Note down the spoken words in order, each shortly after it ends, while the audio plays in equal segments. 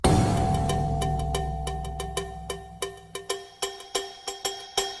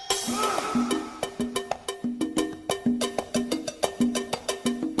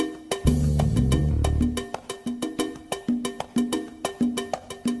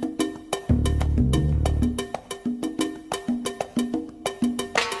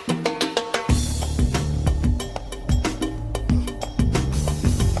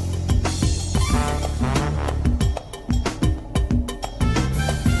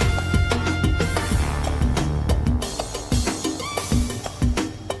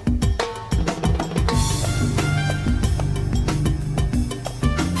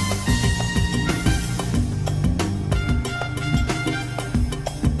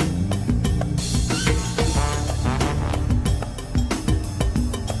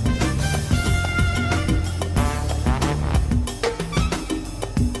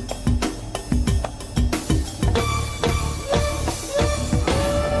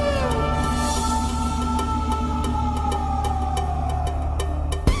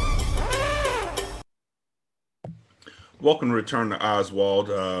Welcome to Return to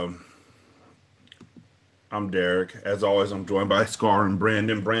Oswald. I'm Derek. As always, I'm joined by Scar and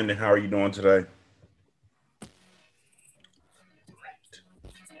Brandon. Brandon, how are you doing today?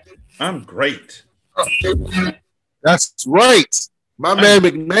 I'm great. That's right. My man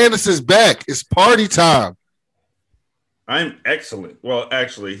I'm McManus is back. It's party time. I'm excellent. Well,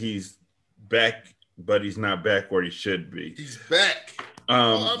 actually, he's back, but he's not back where he should be. He's back.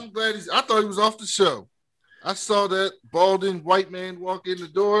 Um, I'm glad I thought he was off the show. I saw that balding white man walk in the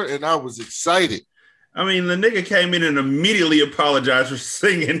door, and I was excited. I mean, the nigga came in and immediately apologized for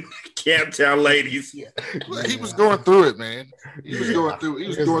singing Camptown Ladies. Yeah. He was going through it, man. He was going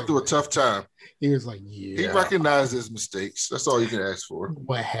through a tough time. He was like, yeah. He recognized his mistakes. That's all you can ask for.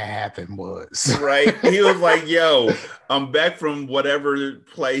 What happened was. Right. He was like, yo, I'm back from whatever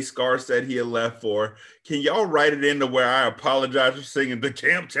place Scar said he had left for. Can y'all write it into where I apologize for singing the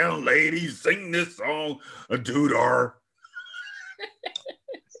Camptown Ladies, sing this song, a doodar.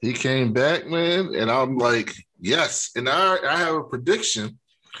 He came back, man, and I'm like, yes. And I have a prediction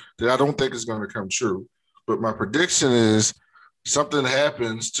that I don't think is going to come true. But my prediction is something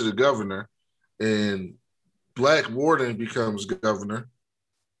happens to the governor and Black Warden becomes governor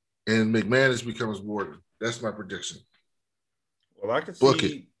and McManus becomes warden. That's my prediction. Well, I can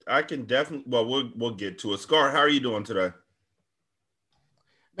see, I can definitely, well, we'll get to it. Scar, how are you doing today?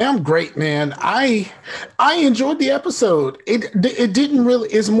 Man, I'm great, man. I enjoyed the episode. It didn't really,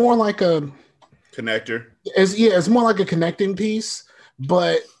 it's more like a Connector. It's more like a connecting piece,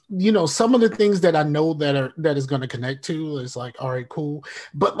 but some of the things that I know that is going to connect to is like, all right, cool.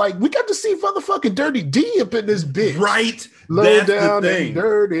 But like, we got to see motherfucking Dirty D up in this bitch, right? Low That's down the thing. and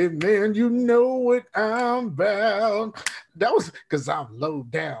dirty, man. You know what I'm about. That was because I'm low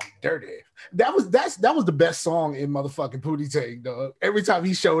down, dirty. That was the best song in motherfucking Pootie Tang, dog. Every time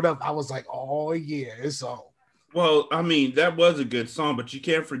he showed up, I was like, oh yeah, it's on. Well, I mean, that was a good song, but you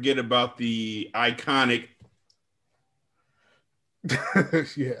can't forget about the iconic.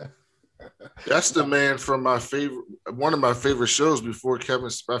 Yeah. That's the man from one of my favorite shows before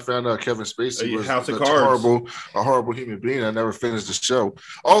I found out Kevin Spacey was House of Cards. A horrible human being. I never finished the show.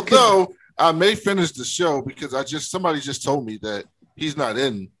 Although I may finish the show because somebody just told me that he's not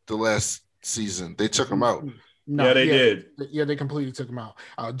in the last season. They took him out. No, yeah, they did. Yeah, they completely took him out.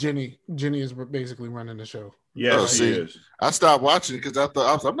 Jenny is basically running the show. Yeah, she is. I stopped watching because I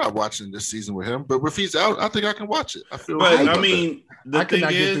thought I'm not watching this season with him. But if he's out, I think I can watch it. I feel. But I mean, the thing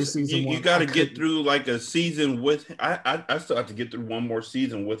is, you got to get through like a season with. I still have to get through one more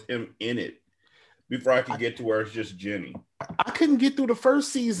season with him in it before I can get to where it's just Jenny. I couldn't get through the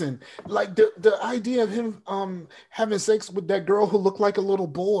first season. Like the idea of him having sex with that girl who looked like a little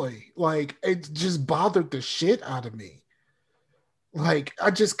boy, like it just bothered the shit out of me. Like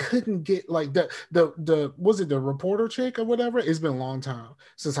I just couldn't get like the was it the reporter chick or whatever? It's been a long time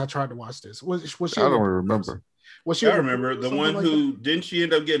since I tried to watch this. Was she? I don't remember. Was she? I remember the one like who didn't she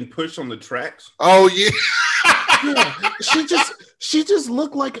end up getting pushed on the tracks? Oh yeah. Yeah, she just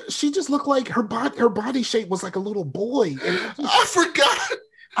looked like her body shape was like a little boy. And I forgot.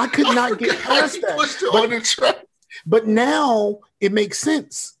 I could not get past that. Pushed her on the track. But now it makes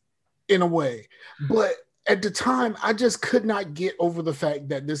sense in a way. But at the time, I just could not get over the fact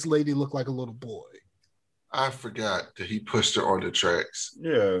that this lady looked like a little boy. I forgot that he pushed her on the tracks.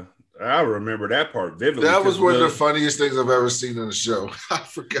 Yeah, I remember that part vividly. That was one of the funniest things I've ever seen in the show. I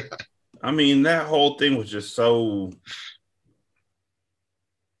forgot. I mean, that whole thing was just so.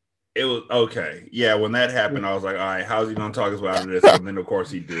 It was okay. Yeah, when that happened, I was like, all right, how's he going to talk us out of this? And then, of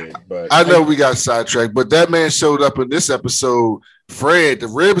course, he did. But I know we got sidetracked, but that man showed up in this episode. Fred, the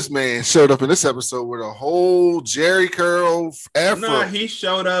ribs man, showed up in this episode with a whole Jerry curl afro. No, he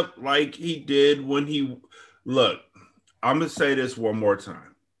showed up like he did when he. Look, I'm going to say this one more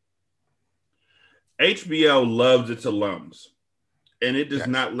time. HBO loves its alums, and it does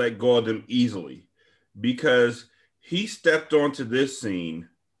not let go of them easily because he stepped onto this scene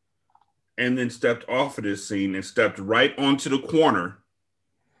and then stepped off of this scene and stepped right onto the corner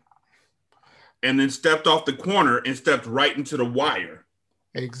and then stepped off the corner and stepped right into the wire.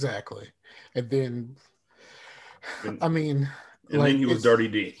 Exactly. And then, and then he was Dirty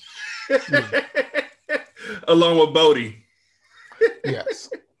D. Yeah. Along with Bodie. Yes.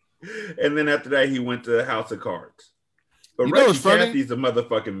 And then after that, he went to House of Cards. But Reggie Cathy's a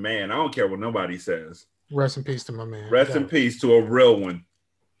motherfucking man. I don't care what nobody says. Rest in peace to my man. Rest in peace to a real one.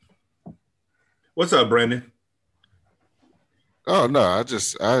 What's up, Brandon? Oh no, I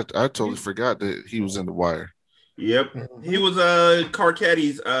totally forgot that he was in The Wire. Yep, he was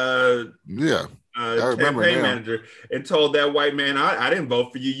Carcetti's campaign manager, and told that white man, "I didn't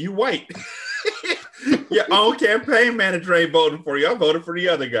vote for you. You white." Your own campaign manager ain't voting for you. I voted for the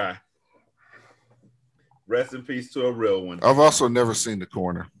other guy. Rest in peace to a real one. I've also never seen The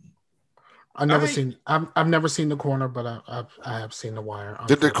Corner. I've never seen The Corner, but I have seen The Wire.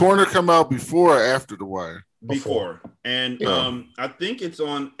 Did The Corner come out before or after The Wire? Before. And I think it's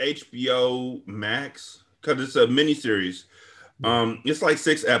on HBO Max because it's a miniseries. It's like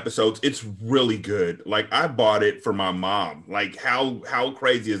 6 episodes. It's really good. Like I bought it for my mom. Like how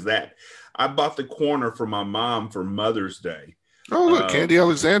crazy is that? I bought The Corner for my mom for Mother's Day. Oh, look, Candy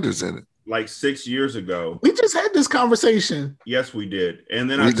Alexander's in it. Like 6 years ago. We just had this conversation. Yes, we did. And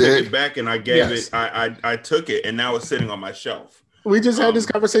then I took it back and I gave it. I took it and now it's sitting on my shelf. We just had this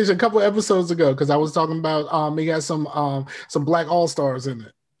conversation a couple episodes ago because I was talking about he has some Black All-Stars in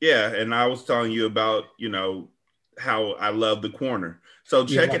it. Yeah, and I was telling you about how I love The Corner. So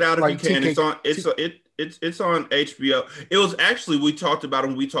check it out if you can. It's on HBO. It was actually we talked about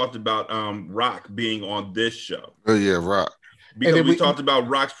Rock being on this show. Oh yeah, Rock. Because we talked about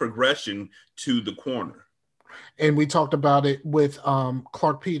Rock's progression to The Corner. And we talked about it with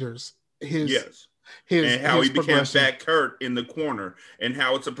Clark Peters. And how he became Fat Kurt in The Corner and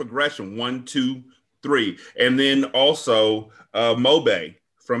how it's a progression 1, 2, 3. And then also Mobay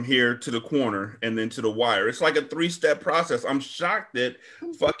from here to The Corner and then to The Wire. It's like a 3-step process. I'm shocked that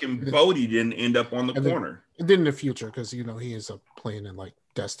fucking Bodie didn't end up on The Corner. And then in the future, because he is playing in like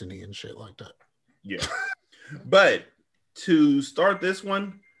Destiny and shit like that. Yeah. But to start this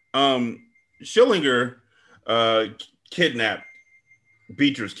one, Schillinger kidnapped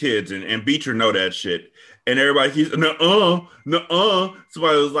Beecher's kids, and Beecher know that shit. And everybody, he's nuh-uh.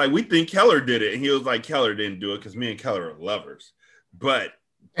 Somebody was like, we think Keller did it. And he was like, Keller didn't do it because me and Keller are lovers. But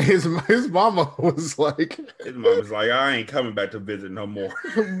his mama was like, I ain't coming back to visit no more.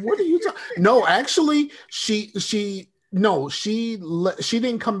 What are you talking? No, actually, she didn't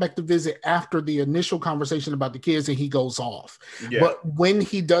come back to visit after the initial conversation about the kids and he goes off. Yeah. But when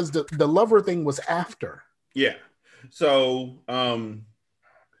he does the lover thing was after. Yeah. So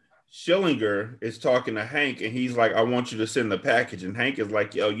Schillinger is talking to Hank and he's like, I want you to send the package. And Hank is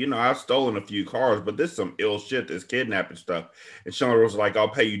like, yo, I've stolen a few cars, but this is some ill shit, this kidnapping stuff. And Schillinger was like, I'll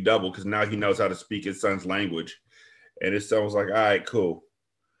pay you double because now he knows how to speak his son's language. And his son was like, all right, cool.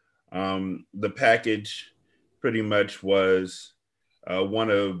 The package pretty much was one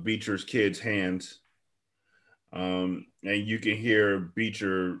of Beecher's kids' hands. And you can hear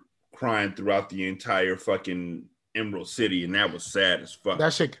Beecher crying throughout the entire fucking Emerald City, and that was sad as fuck.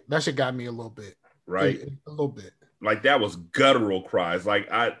 That shit got me a little bit. Right? A little bit. Like that was guttural cries. So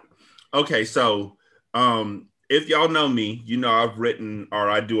if y'all know me, I've written or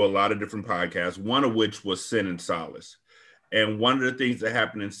I do a lot of different podcasts, one of which was Sin and Solace. And one of the things that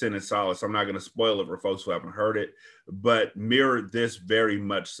happened in Sin and Solace, I'm not going to spoil it for folks who haven't heard it, but mirrored this very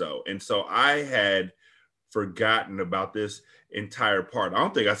much so. And so I had forgotten about this entire part. I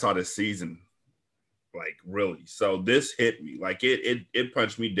don't think I saw this season, like really. So this hit me, like it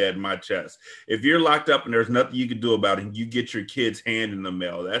punched me dead in my chest. If you're locked up and there's nothing you can do about it and you get your kid's hand in the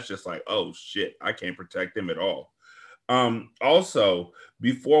mail, that's just like, oh shit, I can't protect him at all. Also,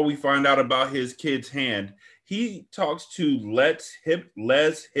 before we find out about his kid's hand, he talks to Les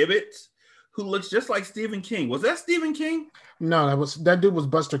Hibbett, who looks just like Stephen King. Was that Stephen King? No, that dude was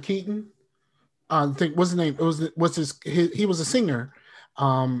Buster Keaton. I think what's his name? He was a singer.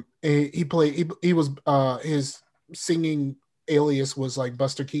 His singing alias was like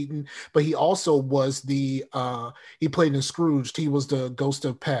Buster Keaton, but he also was he played in Scrooged. He was the ghost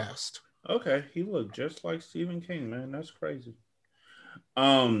of past. Okay, he looked just like Stephen King, man. That's crazy.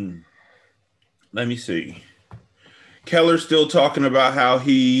 Let me see. Keller's still talking about how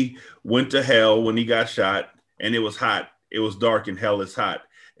he went to hell when he got shot, and it was hot. It was dark, and hell is hot,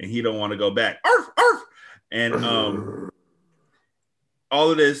 and he don't want to go back. Arf, arf! And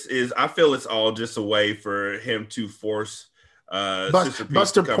all of this is, I feel it's all just a way for him to force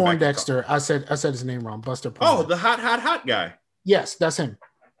Buster Poindexter. I said his name wrong. Buster Poindexter. Oh, the hot guy. Yes, that's him.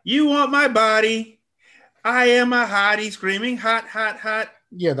 You want my body? I am a hottie screaming hot, hot, hot.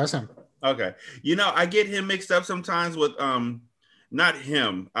 Yeah, that's him. Okay. I get him mixed up sometimes with not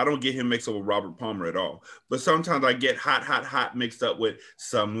him. I don't get him mixed up with Robert Palmer at all. But sometimes I get hot, hot, hot mixed up with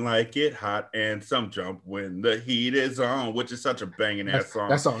Some Like It Hot and Some Jump When the Heat Is On, which is such a banging ass song.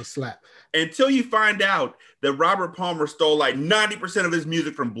 That song slap. Until you find out that Robert Palmer stole like 90% of his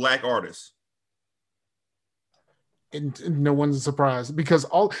music from black artists. And no one's surprised because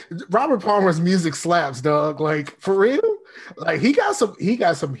all Robert Palmer's music slaps, dog. Like, for real? Like he got some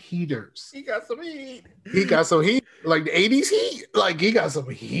heaters. He got some heat. He got some heat, like the 80s heat. Like he got some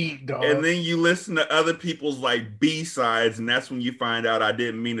heat, dog. And then you listen to other people's like B-sides, and that's when you find out I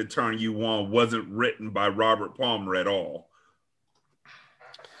Didn't Mean to Turn You On wasn't written by Robert Palmer at all.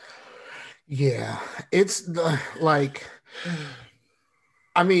 Yeah, it's like,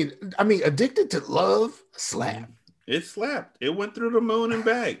 I mean, Addicted to Love slapped. It slapped. It went through the moon and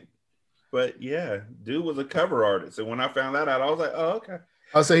back. But yeah, dude was a cover artist, and when I found that out, I was like, oh, okay.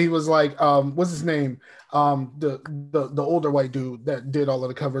 I'll say he was like, what's his name? The older white dude that did all of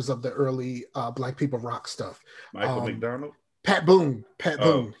the covers of the early Black People Rock stuff. Michael McDonald? Pat Boone.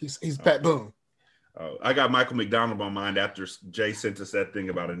 Boone. He's Pat Boone. Oh, I got Michael McDonald on mind after Jay sent us that thing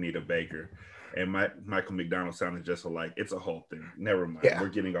about Anita Baker. And Michael McDonald sounded just alike. It's a whole thing. Never mind. Yeah. We're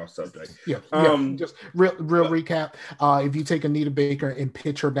getting off subject. Yeah. Just real recap. If you take Anita Baker and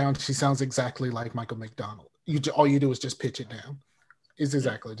pitch her down, she sounds exactly like Michael McDonald. All you do is just pitch it down. It's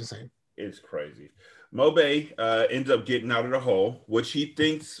exactly the same. It's crazy. Mobay ends up getting out of the hole, which he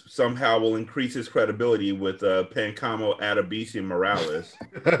thinks somehow will increase his credibility with Pancamo, Adebisi, and Morales.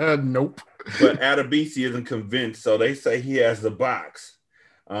 Nope. But Adebisi isn't convinced, so they say he has the box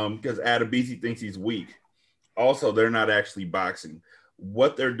because Adebisi thinks he's weak. Also, they're not actually boxing.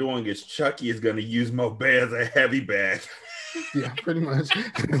 What they're doing is Chucky is going to use Mobay as a heavy bag. Yeah, pretty much.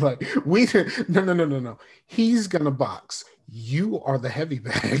 Like no. He's gonna box. You are the heavy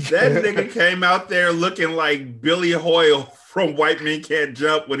bag. That nigga came out there looking like Billy Hoyle from White Men Can't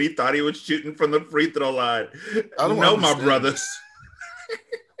Jump when he thought he was shooting from the free throw line. I don't know, my brothers.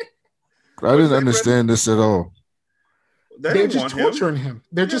 I didn't understand this at all. They're just torturing him.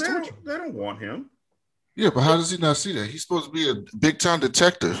 They're just torturing. They don't want him. Yeah, but how does he not see that? He's supposed to be a big time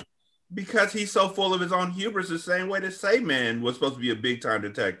detective. Because he's so full of his own hubris, the same way that Sayman was supposed to be a big time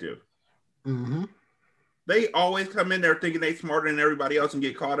detective. Mm-hmm. They always come in there thinking they smarter than everybody else and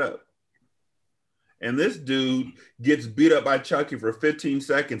get caught up. And this dude gets beat up by Chucky for 15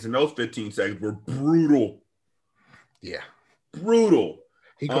 seconds, and those 15 seconds were brutal. Yeah. Brutal.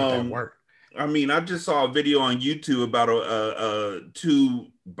 He got that work. I mean, I just saw a video on YouTube about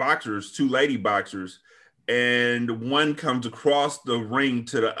two lady boxers, and one comes across the ring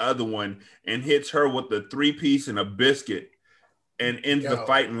to the other one and hits her with a 3-piece and a biscuit and ends the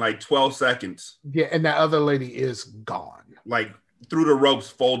fight in like 12 seconds. Yeah, and that other lady is gone. Like through the ropes,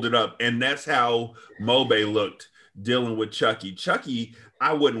 folded up. And that's how Mobay looked dealing with Chucky. Chucky,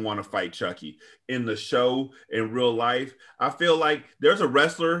 I wouldn't want to fight Chucky. In the show, in real life, I feel like there's a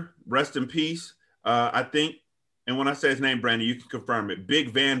wrestler, rest in peace, I think, and when I say his name, Brandon, you can confirm it, Big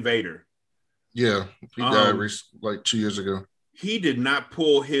Van Vader. Yeah, he died like 2 years ago. He did not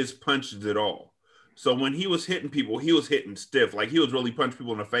pull his punches at all. So when he was hitting people, he was hitting stiff. Like he was really punching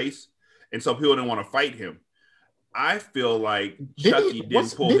people in the face. And so people didn't want to fight him. I feel like Chucky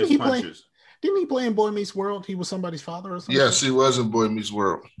didn't pull his punches. Didn't he play in Boy Meets World? He was somebody's father or something? Yes, he was in Boy Meets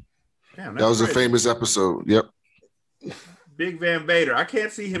World. Damn, that was crazy. A famous episode. Yep. Big Van Vader. I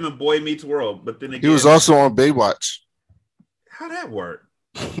can't see him in Boy Meets World, but then again, he was also on Baywatch. How'd that work?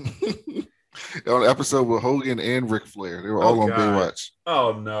 On the episode with Hogan and Ric Flair. They were all on Baywatch.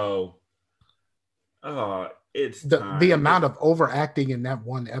 Oh no. Oh, it's the amount of overacting in that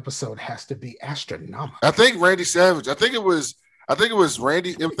one episode has to be astronomical. I think Randy Savage. I think it was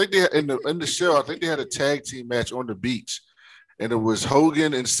Randy. I think they in the show. I think they had a tag team match on the beach, and it was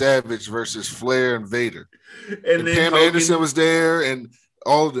Hogan and Savage versus Flair and Vader. And then Pam Anderson was there, and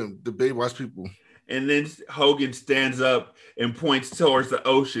all of them, the Baywatch people. And then Hogan stands up and points towards the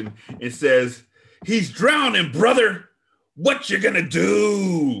ocean and says, "He's drowning, brother. What you gonna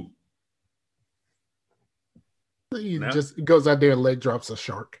do?" He just goes out there and leg drops a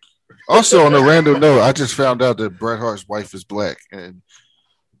shark. Also, on a random note, I just found out that Bret Hart's wife is black, and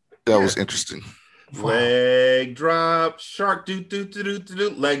that was interesting. Leg drop shark, do do do do do.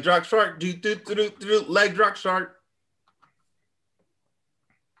 Leg drop shark, do do do do do. Leg drop shark.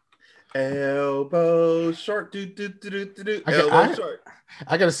 Elbow shark, do do do do do. Elbow shark.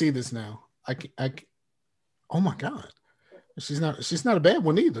 I gotta see this now. Oh my god, she's not a bad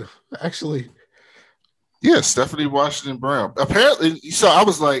one either. Actually. Yeah, Stephanie Washington Brown. Apparently, so I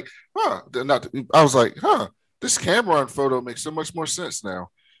was like, this Cameron photo makes so much more sense now.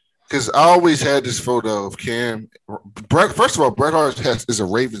 Because I always had this photo of Cam. First of all, Bret Hart is a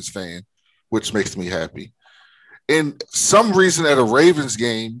Ravens fan, which makes me happy. And some reason at a Ravens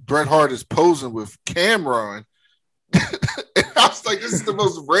game, Bret Hart is posing with Cameron. And I was like, this is the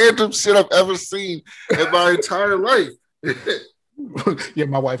most random shit I've ever seen in my entire life. Yeah,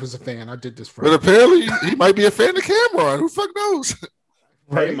 my wife is a fan. I did this for But apparently he might be a fan of Cameron. Who the fuck knows?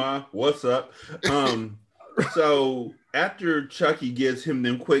 Hey, Ma, what's up? So after Chucky gives him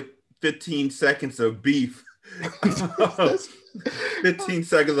them quick 15 seconds of beef, 15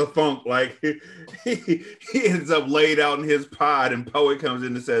 seconds of funk, like he ends up laid out in his pod, and Poet comes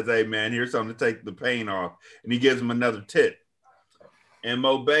in and says, "Hey man, here's something to take the pain off," and he gives him another tit. And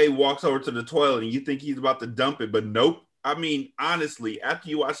Mo Bay walks over to the toilet, and you think he's about to dump it, but nope. I mean, honestly, after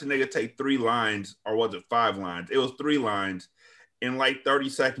you watch the nigga take 3 lines, or was it 5 lines? It was 3 lines in like 30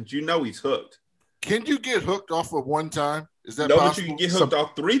 seconds. You know he's hooked. Can you get hooked off of one time? Is that no, possible? But you can get hooked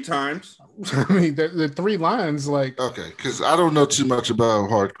off 3 times. I mean, the 3 lines, like okay, because I don't know too much about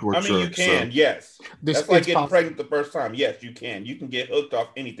hardcore. I mean, you can, so. Yes. That's like getting pregnant the first time. Yes, you can. You can get hooked off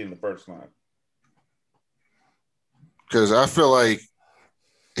anything the first time. Because I feel like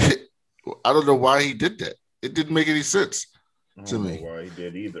I don't know why he did that. It didn't make any sense to me. I don't know why he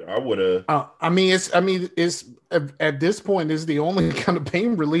did either. I would have. I mean, it's at this point is the only kind of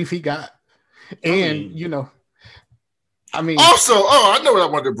pain relief he got, and you know. I mean, also, I know what I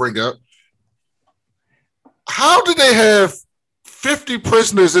wanted to bring up. How do they have 50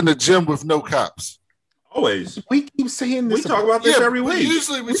 prisoners in the gym with no cops? Always. We keep saying this. We talk about this every week.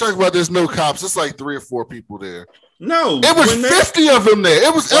 Usually we talk about there's no cops. It's like 3 or 4 people there. No. It was 50 of them there.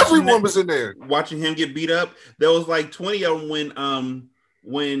 It was everyone was in there. Watching him get beat up. There was like 20 of them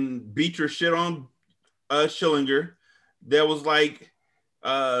when Beecher shit on Schillinger. There was like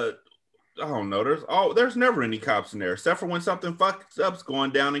I don't know. There's never any cops in there, except for when something fucks up's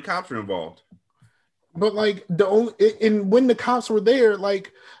going down and cops are involved. But like when the cops were there,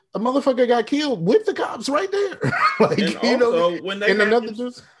 like a motherfucker got killed with the cops right there. Like, and you also, know, when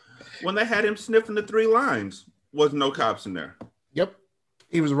they had him sniffing the 3 lines, was no cops in there. Yep,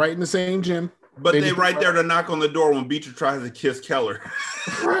 he was right in the same gym. But they right there to knock on the door when Beecher tries to kiss Keller.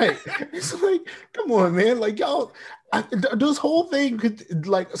 Right. It's like, come on, man. Like, y'all, this whole thing could,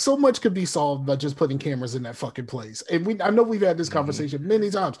 like, so much could be solved by just putting cameras in that fucking place. And I know we've had this conversation many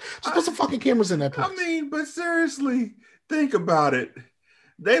times. Just put some fucking cameras in that place. I mean, but seriously, think about it.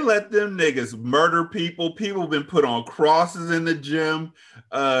 They let them niggas murder people. People been put on crosses in the gym.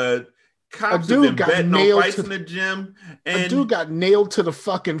 Cops have been betting on fights in the gym. And a dude got nailed to the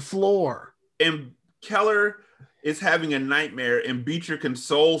fucking floor. And Keller is having a nightmare, and Beecher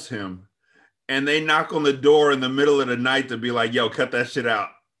consoles him. And they knock on the door in the middle of the night to be like, yo, cut that shit out.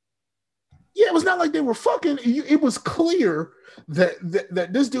 Yeah, it was not like they were fucking. It was clear that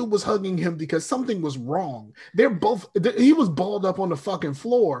this dude was hugging him because something was wrong. He was balled up on the fucking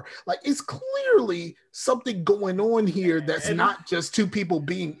floor. Like, it's clearly something going on here that's not just 2 people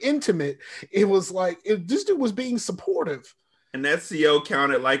being intimate. It was like, this dude was being supportive. And that CO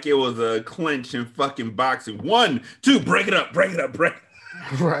counted like it was a clinch in fucking boxing. 1, 2, break it up.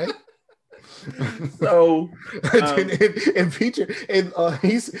 Right. So and Beecher and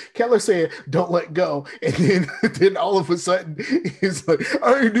Keller said, "Don't let go," and then all of a sudden he's like,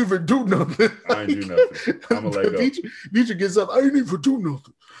 "I ain't even do nothing. I ain't do nothing. I'm gonna let go." Beecher gets up. I ain't even do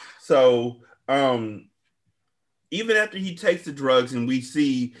nothing. So even after he takes the drugs, and we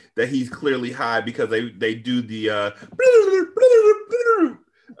see that he's clearly high because they do the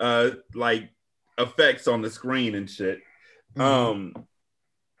like effects on the screen and shit.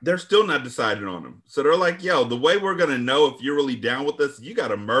 They're still not decided on him. So they're like, yo, the way we're going to know if you're really down with us, you got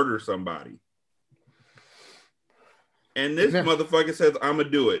to murder somebody. And this motherfucker says, I'm going to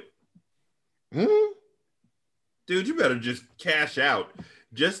do it. Mm-hmm. Dude, you better just cash out.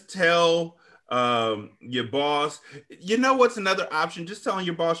 Just tell your boss. You know what's another option? Just telling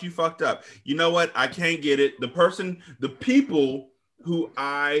your boss you fucked up. You know what? I can't get it. The people who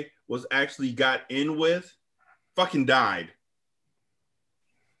I was actually got in with fucking died.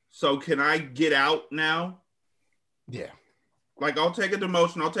 So can I get out now? Yeah. Like, I'll take a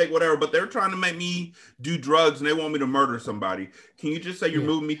demotion, I'll take whatever, but they're trying to make me do drugs and they want me to murder somebody. Can you just say you're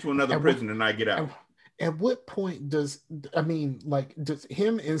moving me to another prison and I get out? At what point does him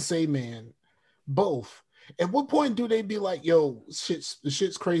and Sayman both, at what point do they be like, yo,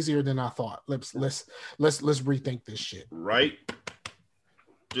 shit's crazier than I thought. Let's rethink this shit. Right?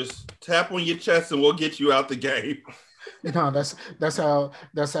 Just tap on your chest and we'll get you out the game. No, that's how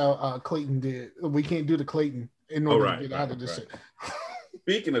Clayton did. We can't do the Clayton in order to get out of this shit.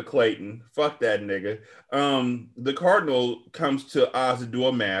 Speaking of Clayton, fuck that nigga. The Cardinal comes to Oz to do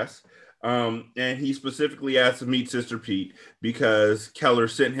a mass, and he specifically asked to meet Sister Pete because Keller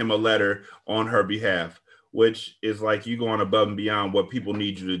sent him a letter on her behalf, which is like you going above and beyond what people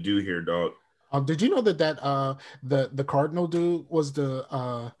need you to do here, dog. Did you know that the Cardinal dude was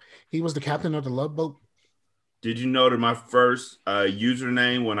he was the captain of the Love Boat? Did you know that my first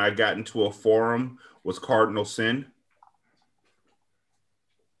username when I got into a forum was Cardinal Sin?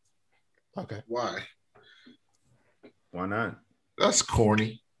 Okay. Why? Why not? That's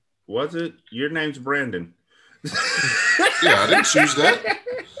corny. Was it? Your name's Brandon. Yeah, I didn't choose that.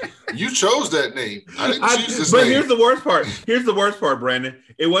 You chose that name. I didn't choose this but name. Here's the worst part. Here's the worst part, Brandon.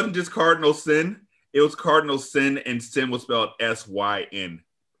 It wasn't just Cardinal Sin. It was Cardinal Sin, and Sin was spelled S-Y-N.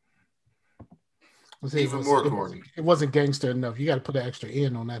 Even more corny. It wasn't gangster enough. You got to put an extra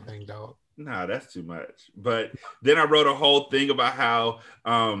N on that thing, dog. Nah, that's too much. But then I wrote a whole thing about how,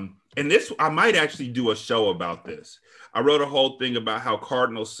 and this, I might actually do a show about this. I wrote a whole thing about how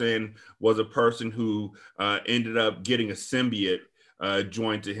Cardinal Sin was a person who ended up getting a symbiote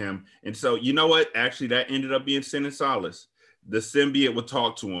joined to him. And so, you know what? Actually, that ended up being Sin and Solace. The symbiote would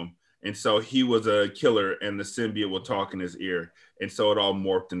talk to him. And so he was a killer, and the symbiote would talk in his ear. And so it all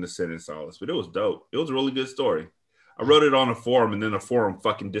morphed into Sin and Solace. But it was dope. It was a really good story. I wrote it on a forum, and then the forum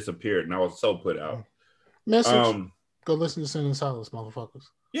fucking disappeared, and I was so put out. Message. Go listen to Sin and Solace, motherfuckers.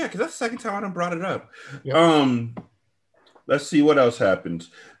 Yeah, because that's the second time I done brought it up. Yep. Let's see what else happens.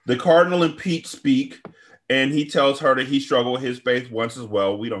 The Cardinal and Pete speak, and he tells her that he struggled with his faith once as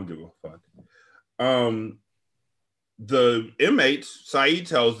well. We don't give a fuck. The inmates, Saeed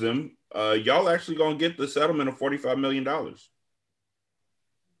tells them, y'all actually gonna get the settlement of $45 million.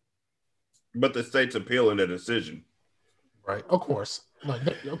 But the state's appealing the decision. Right. Of course.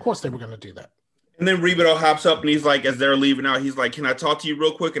 Of course they were gonna do that. And then Rebadow hops up and he's like, as they're leaving out, he's like, can I talk to you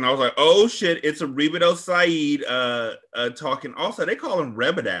real quick? And I was like, oh shit, it's a Rebadow Saeed talking. Also, they call him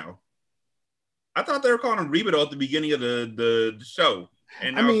Rebadow. I thought they were calling him Rebadow at the beginning of the show.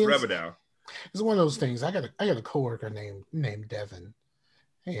 And now it's Rebadow. It's one of those things. I got a coworker named Devin.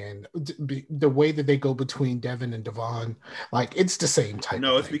 And the way that they go between Devin and Devon, like it's the same type.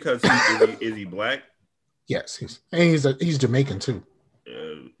 No, it's because is he black? Yes, he's Jamaican too.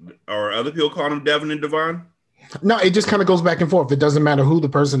 Are other people calling him Devin and Devon? No, it just kind of goes back and forth. It doesn't matter who the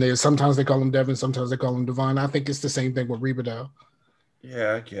person is. Sometimes they call him Devin, sometimes they call him Devon. I think it's the same thing with Rebadow.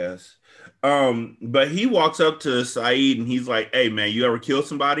 Yeah, I guess. But he walks up to Saeed and he's like, hey man, you ever kill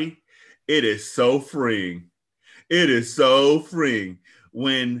somebody? It is so freeing. It is so freeing.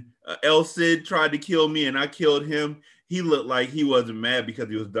 When El Cid tried to kill me and I killed him, he looked like he wasn't mad because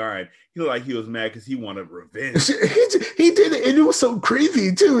he was dying. He looked like he was mad because he wanted revenge. He did it, and it was so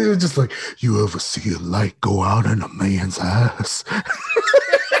crazy too. He was just like, you ever see a light go out in a man's eyes?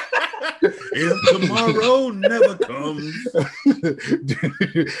 If tomorrow never comes.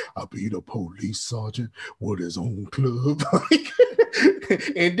 I'll be the police sergeant with his own club.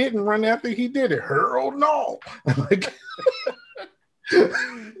 And didn't run after he did it. Hell no.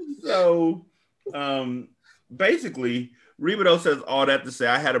 So basically, Rebadow says all that to say,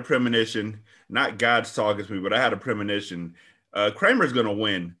 I had a premonition, not God's talking to me, but I had a premonition. Kramer's going to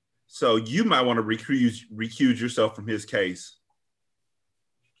win. So you might want to recuse yourself from his case.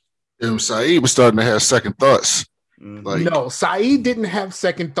 And Saeed was starting to have second thoughts. Mm-hmm. No, Saeed didn't have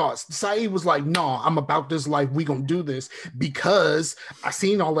second thoughts. Saeed was like, no, I'm about this life. We going to do this because I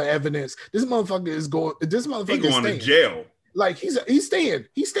seen all the evidence. This motherfucker is going to jail. Like he's staying.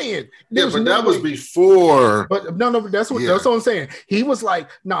 There's that was before. But no, that's what I'm saying. He was like,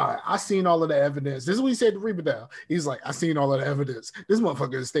 nah, I seen all of the evidence. This is what he said to Rebadow. He's like, I seen all of the evidence. This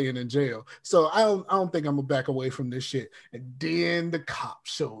motherfucker is staying in jail. So I don't think I'm gonna back away from this shit. And then the cop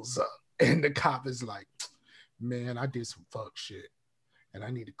shows up, and the cop is like, man, I did some fuck shit, and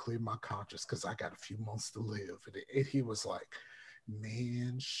I need to clear my conscience because I got a few months to live. And he was like,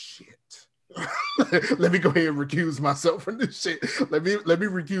 man, shit. Let me go ahead and recuse myself from this shit. Let me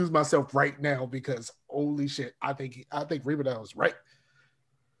recuse myself right now because holy shit, I think Rebadow is right.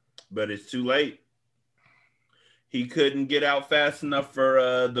 But it's too late. He couldn't get out fast enough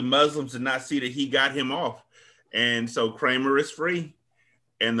for the Muslims to not see that he got him off, and so Kramer is free.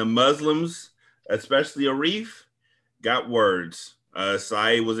 And the Muslims, especially Arif, got words.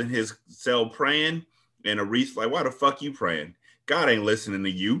 Saeed was in his cell praying, and Arif's like, "Why the fuck you praying? God ain't listening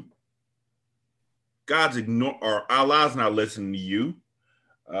to you. Allah's not listening to you.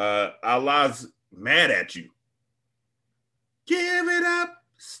 Allah's mad at you. Give it up.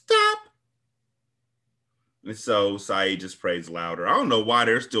 Stop." And so Saeed just prays louder. I don't know why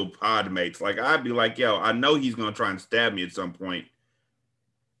they're still pod mates. Like, I'd be like, yo, I know he's going to try and stab me at some point.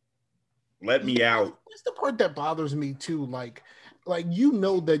 Let me out. That's the part that bothers me too. Like you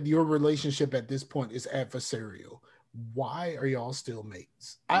know that your relationship at this point is adversarial. Why are y'all still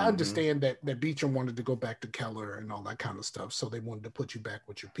mates? I understand that Beecham wanted to go back to Keller and all that kind of stuff, so they wanted to put you back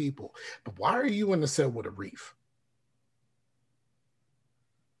with your people. But why are you in the cell with Arif?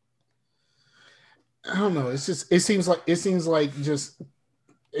 I don't know. It's just it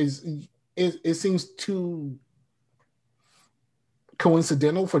seems too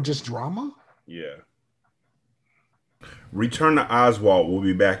coincidental for just drama. Yeah. Return to Oswald will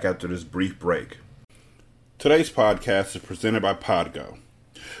be back after this brief break. Today's podcast is presented by Podgo.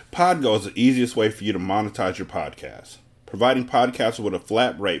 Podgo is the easiest way for you to monetize your podcast, providing podcasts with a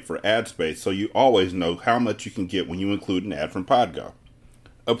flat rate for ad space so you always know how much you can get when you include an ad from Podgo.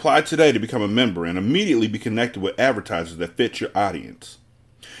 Apply today to become a member and immediately be connected with advertisers that fit your audience.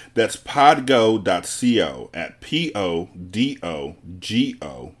 That's podgo.co at podgo.co.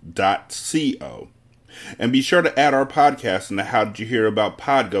 And be sure to add our podcast in the How Did You Hear About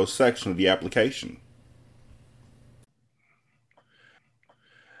Podgo section of the application.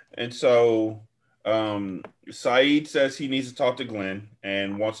 And so Saeed says he needs to talk to Glenn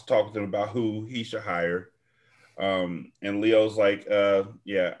and wants to talk to him about who he should hire. And Leo's like,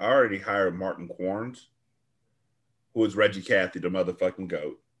 yeah, I already hired Martin Quarns, who is Reggie Cathy, the motherfucking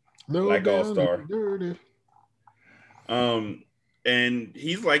GOAT. Black All-Star. And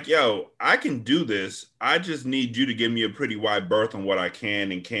he's like, yo, I can do this. I just need you to give me a pretty wide berth on what I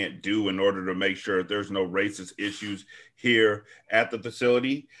can and can't do in order to make sure there's no racist issues here at the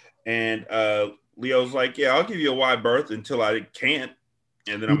facility. And Leo's like, yeah, I'll give you a wide berth until I can't,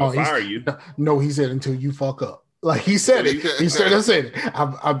 and then I'm going to fire you. No, he said until you fuck up. Like he said it. He said it.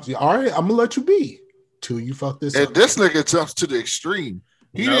 I'm all right, I'm going to let you be till you fuck this up. And this nigga jumps to the extreme.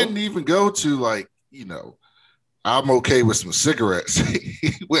 He didn't even go to like, I'm okay with some cigarettes.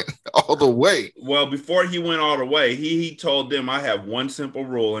 He went all the way. Well, before he went all the way, he told them, I have one simple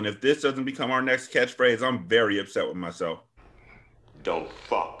rule, and if this doesn't become our next catchphrase, I'm very upset with myself. Don't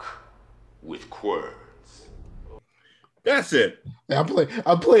fuck with quirds. That's it. I'm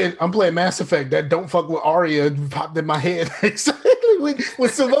playing Mass Effect. That don't fuck with Arya popped in my head. Exactly when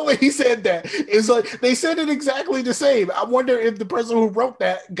Samoa he said that. It's like they said it exactly the same. I wonder if the person who wrote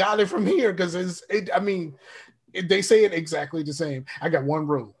that got it from here because they say it exactly the same. I got one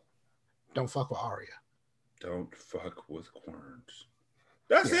rule: don't fuck with Arya. Don't fuck with Quirns.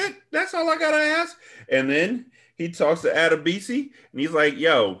 That's it. That's all I gotta ask. And then he talks to Adebisi, and he's like,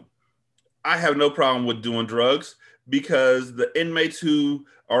 "Yo, I have no problem with doing drugs." Because the inmates who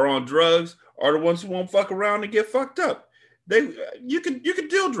are on drugs are the ones who won't fuck around and get fucked up. You can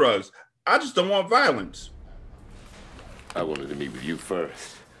deal drugs. I just don't want violence. I wanted to meet with you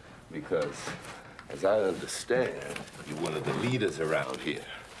first because, as I understand, you're one of the leaders around here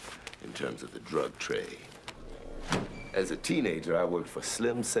in terms of the drug trade. As a teenager, I worked for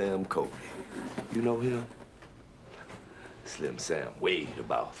Slim Sam Cody. You know him? Slim Sam weighed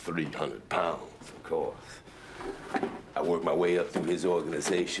about 300 pounds, of course. I worked my way up through his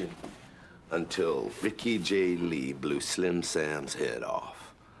organization until Ricky J. Lee blew Slim Sam's head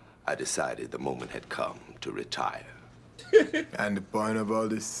off. I decided the moment had come to retire. And the point of all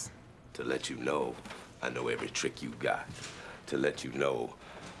this? To let you know I know every trick you got. To let you know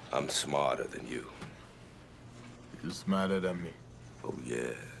I'm smarter than you. You're smarter than me. Oh,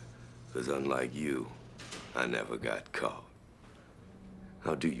 yeah. Because unlike you, I never got caught.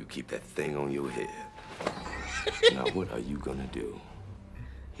 How do you keep that thing on your head? Now, what are you gonna do?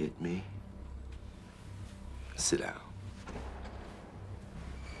 Hit me? Sit down.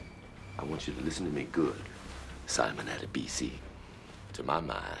 I want you to listen to me good. Simon Adebisi. To my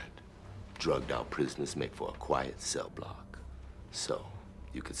mind, drugged out prisoners make for a quiet cell block. So,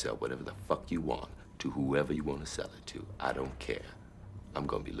 you can sell whatever the fuck you want to whoever you want to sell it to. I don't care. I'm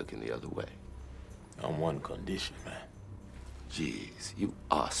gonna be looking the other way. On one condition, man. Jeez, you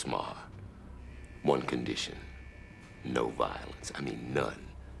are smart. One condition. No violence. I mean, none.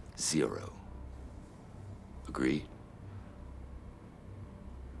 Zero. Agreed?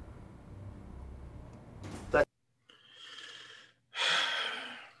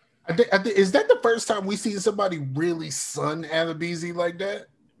 Is that the first time we see somebody really sun Adebisi like that?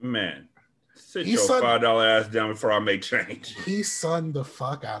 Man, sit your $5 ass down before I make change. He sunned the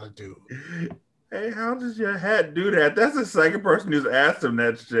fuck out of dude. Hey, how does your hat do that? That's the second person who's asked him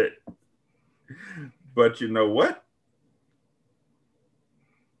that shit. But you know what?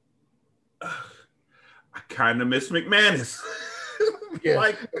 I kind of miss McManus.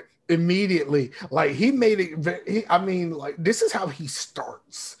 Yeah, immediately. Like he made it. This is how he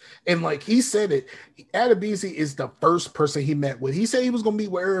starts. And like he said it, Adebisi is the first person he met with. He said he was going to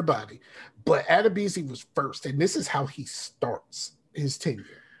meet with everybody, but Adebisi was first. And this is how he starts his tenure.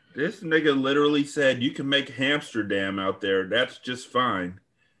 This nigga literally said, you can make Amsterdam out there. That's just fine.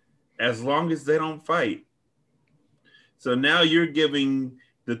 As long as they don't fight. So now you're giving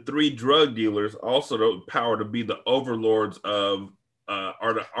the 3 drug dealers also the power to be the overlords of,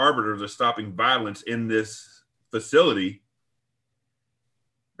 or the arbiters of stopping violence in this facility.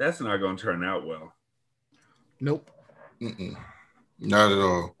 That's not going to turn out well. Nope. Mm-mm. Not at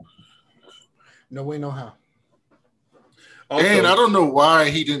all. No way, no how. Also, and I don't know why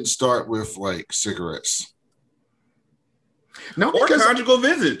he didn't start with like cigarettes. No, or because conjugal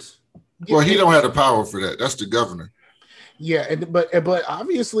visits. Well, he don't have the power for that. That's the governor. yeah, but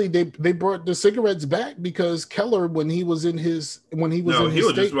obviously they brought the cigarettes back because Keller, when he was in his He was just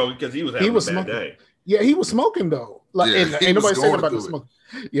state, smoking because he was he having was a bad smoking. day. Yeah, he was smoking though. Like, Yeah, and he ain't was nobody saying going about the through it. smoke.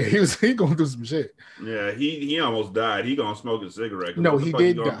 Yeah, he going through some shit. Yeah, he almost died. He gonna smoke a cigarette. No, What the he fuck you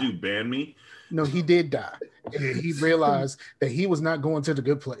did gonna die. do? Ban me? No, he did die, and then he realized that he was not going to the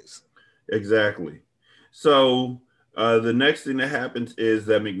good place. Exactly. So the next thing that happens is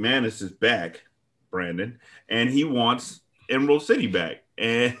that McManus is back, Brandon, and he wants Emerald City back.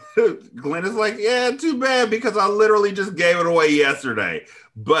 And Glenn is like, yeah, too bad because I literally just gave it away yesterday.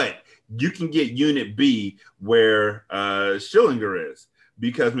 But you can get Unit B where Schillinger is.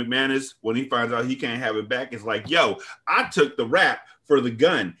 Because McManus, when he finds out he can't have it back, is like, yo, I took the rap for the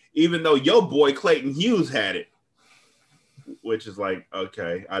gun, even though your boy Clayton Hughes had it. Which is like,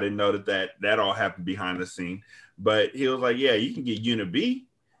 okay, I didn't know that all happened behind the scene. But he was like, yeah, you can get Unit B.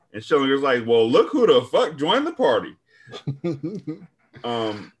 And Schillinger's like, well, look who the fuck joined the party.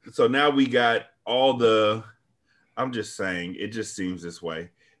 So now we got all the, I'm just saying, it just seems this way,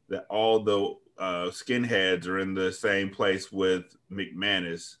 that all the skinheads are in the same place with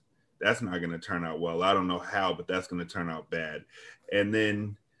McManus. That's not going to turn out well. I don't know how, but that's going to turn out bad. And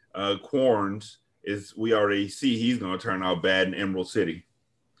then Quarns is, we already see he's going to turn out bad in Emerald City.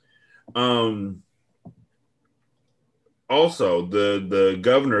 Also, the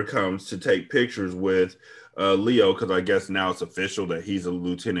governor comes to take pictures with Leo, because I guess now it's official that he's a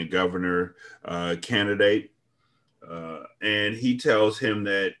lieutenant governor candidate. And he tells him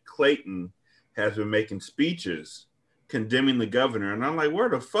that Clayton has been making speeches condemning the governor. And I'm like, where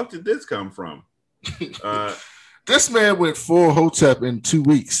the fuck did this come from? This man went full Hotep in 2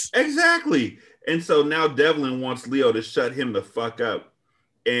 weeks. Exactly. And so now Devlin wants Leo to shut him the fuck up.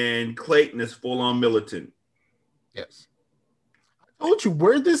 And Clayton is full on militant. Yes. I told you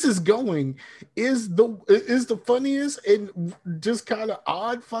where this is going is the funniest and just kind of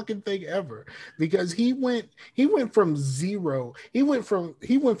odd fucking thing ever, because he went from zero. He went from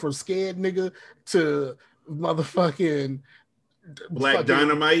scared nigga to motherfucking Black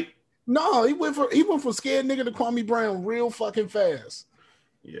Dynamite. No, he went from scared nigga to Kwame Brown real fucking fast.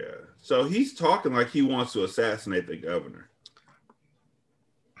 Yeah. So he's talking like he wants to assassinate the governor.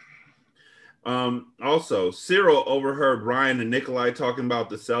 Also, Cyril overheard Ryan and Nikolai talking about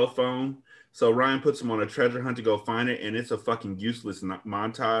the cell phone. So Ryan puts him on a treasure hunt to go find it, and it's a fucking useless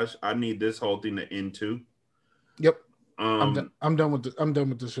montage. I need this whole thing to end too. Yep. I'm done with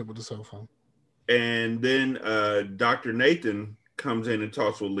the shit with the cell phone. And then Dr. Nathan comes in and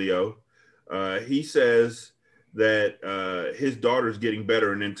talks with Leo. He says that his daughter's getting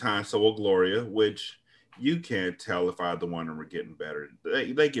better, and in time, so will Gloria, which you can't tell if either one of them are getting better.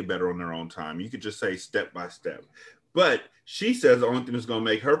 They get better on their own time. You could just say step by step. But she says the only thing that's going to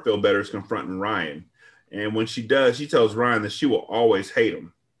make her feel better is confronting Ryan. And when she does, she tells Ryan that she will always hate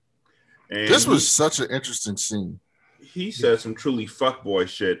him. And this was such an interesting scene. He says some truly fuckboy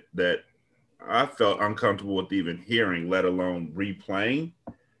shit that I felt uncomfortable with even hearing, let alone replaying.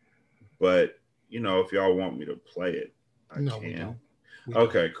 But, you know, if y'all want me to play it, I can.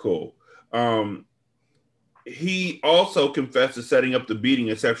 Okay, cool. He also confessed to setting up the beating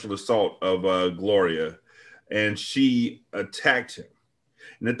and sexual assault of Gloria, and she attacked him.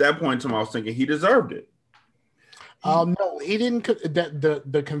 And at that point in time, I was thinking he deserved it. No, he didn't.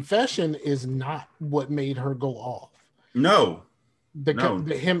 The confession is not what made her go off. No.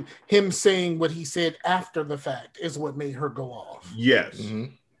 Him saying what he said after the fact is what made her go off. Yes. Mm-hmm.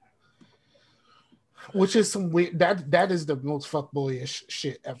 Which is some weird. That is the most fuckboyish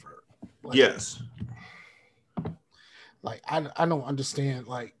shit ever. Like, yes. Like I don't understand.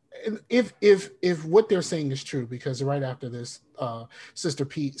 Like if what they're saying is true, because right after this, Sister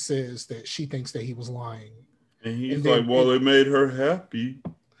Pete says that she thinks that he was lying, and he's like, "Well, it made her happy."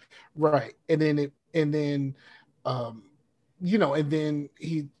 Right, and then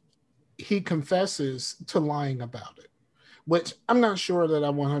he confesses to lying about it, which I'm not sure that I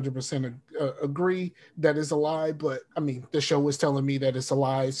 100% agree that is a lie, but I mean, the show is telling me that it's a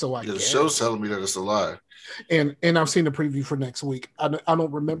lie, so I guess. The show's telling me that it's a lie. And I've seen the preview for next week. I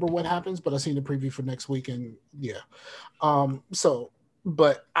don't remember what happens, but I've seen the preview for next week, and yeah.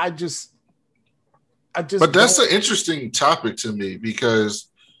 But that's an interesting topic to me because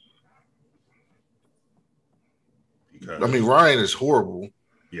I mean, Ryan is horrible,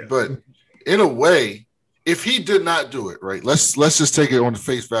 but in a way, if he did not do it, right? Let's just take it on the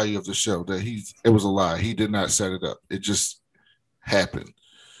face value of the show that it was a lie. He did not set it up. It just happened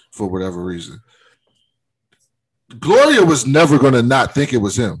for whatever reason. Gloria was never going to not think it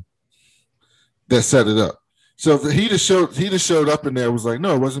was him that set it up. So if he just showed up in there and was like,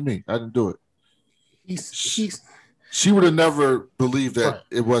 no, it wasn't me. I didn't do it. She would have never believed that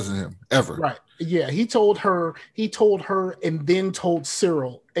it wasn't him ever. Right. Yeah. He told her and then told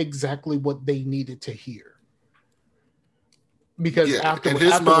Cyril exactly what they needed to hear. Because in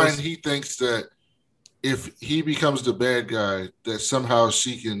his mind, he thinks that if he becomes the bad guy, that somehow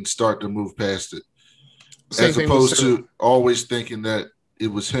she can start to move past it. As opposed to always thinking that it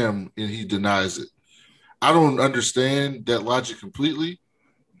was him and he denies it. I don't understand that logic completely,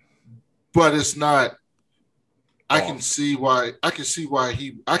 but it's not. I can see how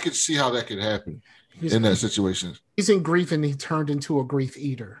that could happen in that situation. He's in grief and he turned into a grief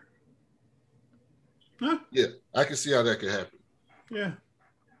eater. Huh? Yeah, I can see how that could happen. Yeah.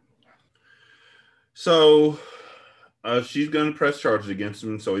 So she's going to press charges against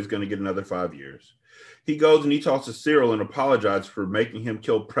him, so he's going to get another 5 years. He goes and he talks to Cyril and apologizes for making him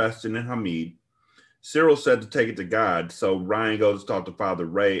kill Preston and Hamid. Cyril said to take it to God, so Ryan goes to talk to Father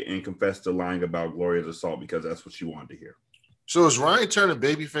Ray and confess to lying about Gloria's assault because that's what she wanted to hear. So is Ryan turning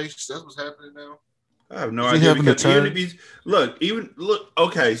babyface? That's what's happening now? I have no idea.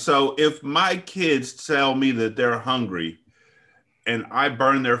 Okay, so if my kids tell me that they're hungry and I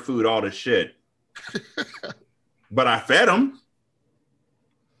burn their food all to shit, but I fed them,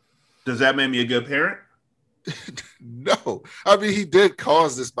 does that make me a good parent? No. I mean, he did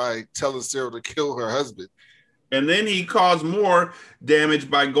cause this by telling Cyril to kill her husband. And then he caused more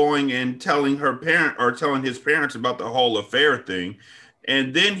damage by going and telling his parents about the whole affair thing.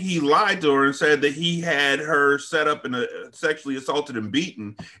 And then he lied to her and said that he had her set up and sexually assaulted and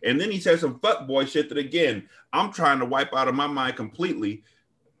beaten. And then he said some fuckboy shit that, again, I'm trying to wipe out of my mind completely.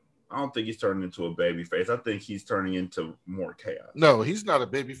 I don't think he's turning into a baby face. I think he's turning into more chaos. No, he's not a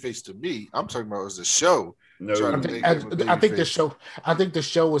baby face to me. I'm talking about as a show. No, I think the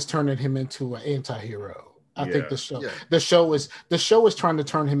show was turning him into an anti-hero. I think the show is trying to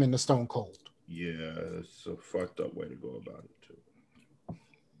turn him into Stone Cold. Yeah, it's a fucked up way to go about it too.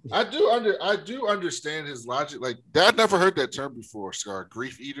 I do understand his logic. Like, I've never heard that term before, Scar.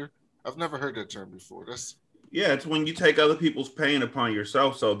 Grief eater. I've never heard that term before. Yeah, it's when you take other people's pain upon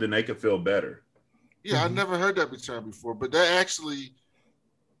yourself so then they can feel better. Yeah, I never heard that term before, but that actually,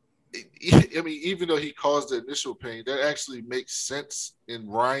 I mean, even though he caused the initial pain, that actually makes sense in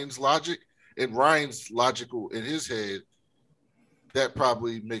Ryan's logic. In Ryan's logical, in his head, that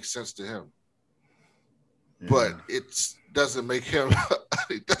probably makes sense to him. Yeah. But it doesn't make him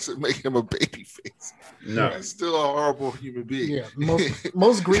a baby face. No. He's still a horrible human being. Yeah,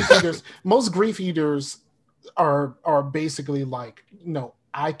 most grief eaters are basically like, no,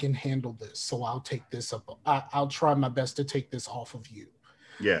 I can handle this, so I'll take this up. I'll try my best to take this off of you.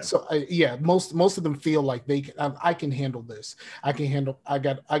 Yeah. So most of them feel like I can handle this. I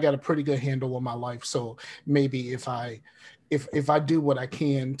got a pretty good handle on my life. So maybe if I do what I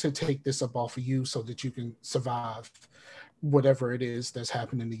can to take this up off of you, so that you can survive whatever it is that's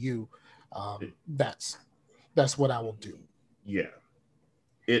happening to you, that's what I will do. Yeah.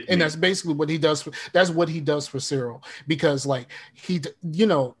 That's basically what he does. That's what he does for Cyril, because like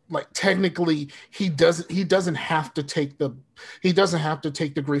technically he doesn't have to take the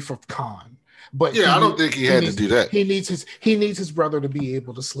grief of Khan. But I don't think he had to do that. He needs his brother to be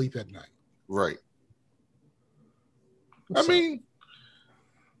able to sleep at night. Right. I mean,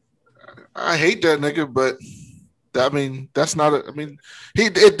 I hate that nigga, but I mean, that's not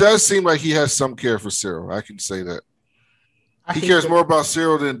it does seem like he has some care for Cyril. I can say that. He cares more about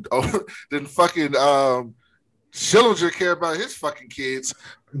Cyril than fucking Schillinger care about his fucking kids.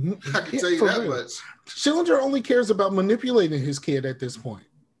 I can tell you that much. Schillinger only cares about manipulating his kid at this point.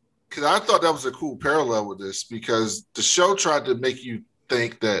 Because I thought that was a cool parallel with this, because the show tried to make you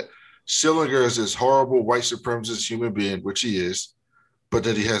think that Schillinger is this horrible white supremacist human being, which he is, but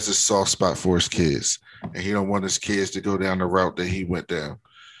that he has this soft spot for his kids, and he don't want his kids to go down the route that he went down.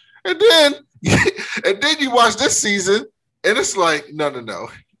 And then you watch this season, and it's like, no.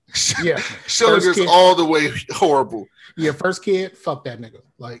 Yeah. Schillinger's all the way horrible. Yeah, first kid, fuck that nigga.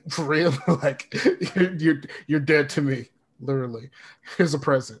 Like, for real, like you're dead to me. Literally. Here's a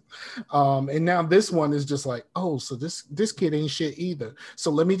present. And now this one is just like, oh, so this kid ain't shit either.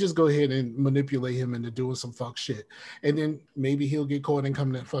 So let me just go ahead and manipulate him into doing some fuck shit. And then maybe he'll get caught and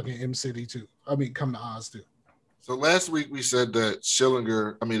come to fucking M City too. Come to Oz too. So last week we said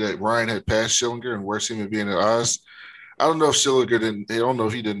that Ryan had passed Schillinger and worst human being at Oz. I don't know if Schillinger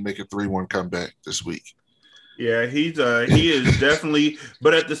didn't make a 3-1 comeback this week. Yeah, he is definitely,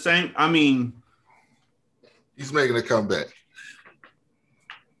 but at the same, he's making a comeback.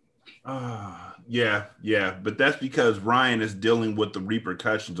 Yeah, but that's because Ryan is dealing with the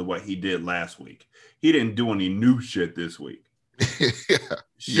repercussions of what he did last week. He didn't do any new shit this week.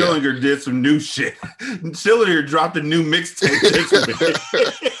 Schillinger did some new shit. Schillinger dropped a new mixtape this week.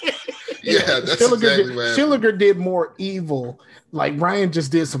 That's exactly what happened. Schillinger did more evil. Like Ryan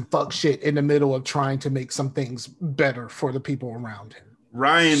just did some fuck shit in the middle of trying to make some things better for the people around him.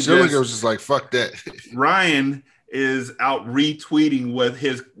 Schillinger was just like, fuck that. Ryan is out retweeting what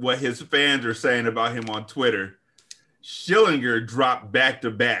his fans are saying about him on Twitter. Schillinger dropped back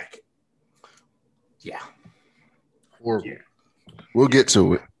to back. Yeah. Horrible. Yeah. We'll get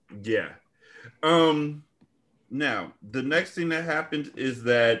to it. Yeah. Now, the next thing that happened is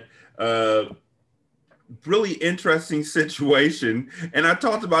that really interesting situation, and I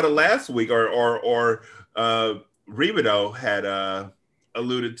talked about it last week, or Ribido had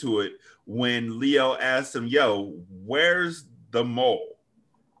alluded to it when Leo asked him, "Yo, where's the mole?"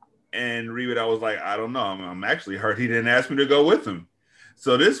 And Ribido was like, "I don't know. I'm actually hurt he didn't ask me to go with him."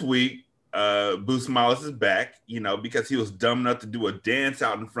 So this week, Boots Miles is back, because he was dumb enough to do a dance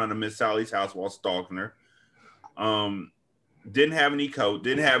out in front of Miss Sally's house while stalking her. Didn't have any coat,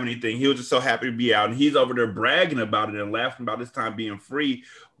 didn't have anything. He was just so happy to be out, and he's over there bragging about it and laughing about his time being free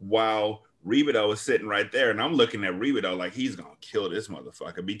while Ribido is sitting right there. And I'm looking at Ribido like he's gonna kill this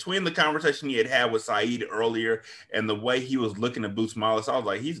motherfucker. Between the conversation he had with Saeed earlier and the way he was looking at Boots Miles, I was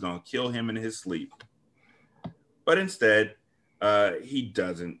like, he's gonna kill him in his sleep. But instead, he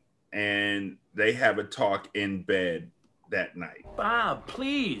doesn't. And they have a talk in bed that night. Bob,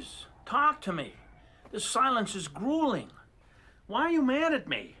 please, talk to me. This silence is grueling. Why are you mad at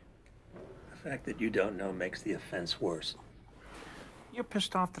me? The fact that you don't know makes the offense worse. You're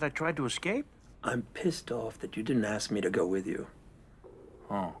pissed off that I tried to escape? I'm pissed off that you didn't ask me to go with you.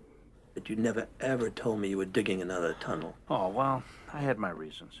 Oh. That you never ever told me you were digging another tunnel. Oh, well, I had my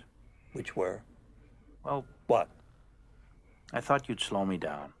reasons. Which were? Well, what? I thought you'd slow me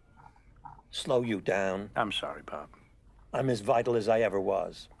down. Slow you down? I'm sorry, Bob. I'm as vital as I ever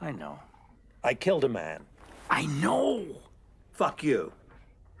was. I know. I killed a man. I know. Fuck you.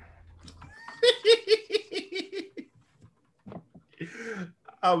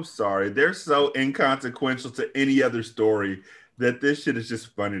 I'm sorry. They're so inconsequential to any other story that this shit is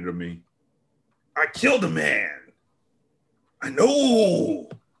just funny to me. I killed a man. I know.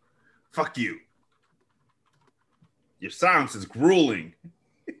 Fuck you. Your silence is grueling.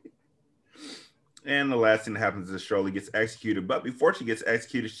 And the last thing that happens is Shirley gets executed. But before she gets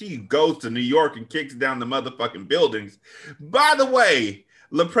executed, she goes to New York and kicks down the motherfucking buildings. By the way,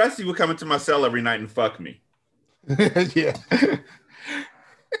 LaPresti would come into my cell every night and fuck me. Yeah.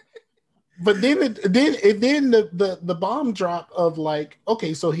 But then the bomb drop of like,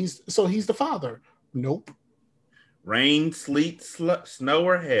 okay, so he's the father. Nope. Rain, sleet, snow,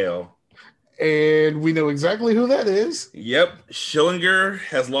 or hail. And we know exactly who that is. Yep. Schillinger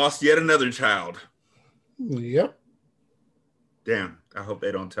has lost yet another child. Yep. Damn. I hope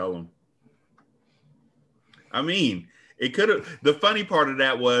they don't tell him. I mean, it could have. The funny part of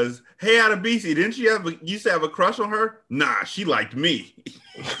that was, hey, Adebisi, didn't you used to have a crush on her? Nah, she liked me.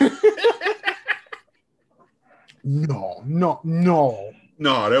 No.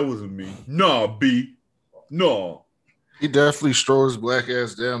 Nah, that wasn't me. Nah, B. No. He definitely strode his black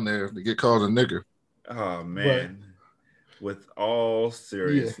ass down there to get called a nigger. Oh, man. But, with all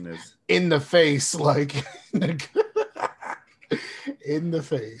seriousness. Yeah. In the face, like. In the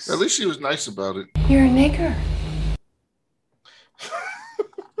face. At least she was nice about it. You're a nigger.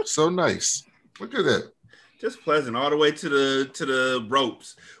 So nice. Look at that. Just pleasant all the way to the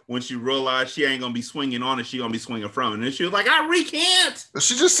ropes when she realized she ain't gonna be swinging on it, she gonna be swinging from it. And then she was like, I recant.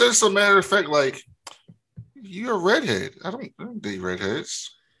 She just said some matter of fact, like, you're a redhead. I don't date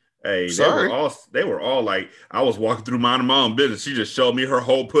redheads. Hey, sorry. They were all like, I was walking through my own business. She just showed me her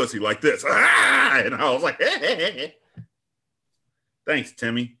whole pussy like this. Ah! And I was like, hey. Thanks,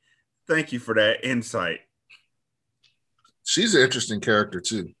 Timmy. Thank you for that insight. She's an interesting character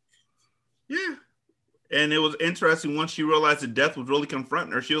too. Yeah. And it was interesting once she realized that death was really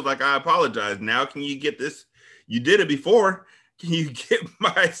confronting her. She was like, I apologize. Now can you get this? You did it before. Can you get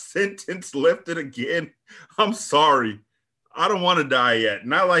my sentence lifted again? I'm sorry. I don't want to die yet.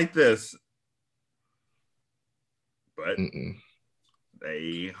 Not like this. But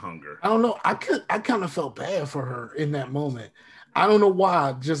they hunger. I don't know. I kind of felt bad for her in that moment. I don't know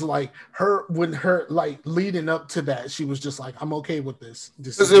why. Just like her, when her like leading up to that, she was just like, "I'm okay with this."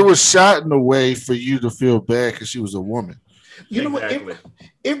 Because it was shot in a way for you to feel bad because she was a woman. You know exactly. What?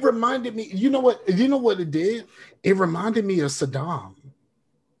 It reminded me. You know what? You know what it did? It reminded me of Saddam.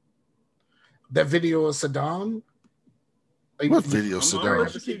 That video of Saddam. What video, Saddam?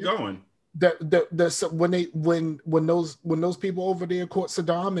 Let's keep going. So when those people over there caught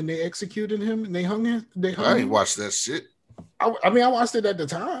Saddam and they executed him and they hung him, I ain't watched that shit. I mean, I watched it at the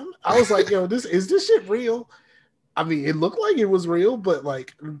time. I was like, yo, this shit real? I mean, it looked like it was real, but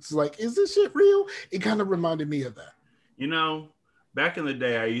like, it's like, is this shit real? It kind of reminded me of that. You know, back in the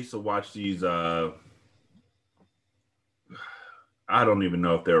day, I used to watch these. I don't even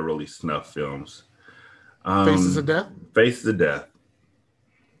know if they're really snuff films. Faces of Death. Faces of Death.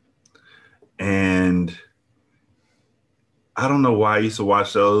 And I don't know why I used to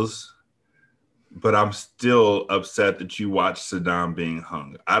watch those, but I'm still upset that you watched Saddam being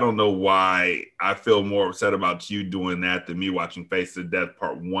hung. I don't know why I feel more upset about you doing that than me watching Faces of Death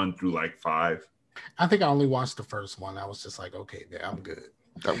Part 1 through like 5. I think I only watched the first one. I was just like, okay, yeah, I'm good.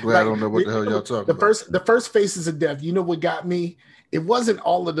 I'm glad I don't know what the hell y'all talking about. The first Faces of Death, you know what got me? It wasn't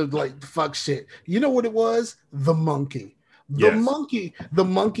all of the like fuck shit. You know what it was? The monkey. The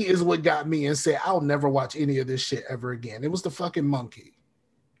monkey is what got me and said, I'll never watch any of this shit ever again. It was the fucking monkey.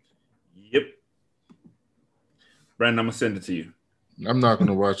 Yep. Brandon, I'm gonna send it to you. I'm not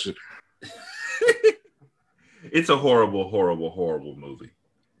gonna watch it. It's a horrible, horrible, horrible movie.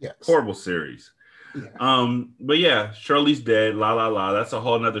 Yes. Horrible series. Yeah. But yeah, Shirley's dead. La la la. That's a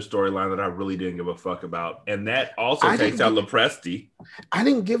whole nother storyline that I really didn't give a fuck about. And that also takes out Lopresti. I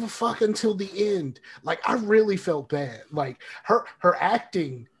didn't give a fuck until the end. Like, I really felt bad. Like her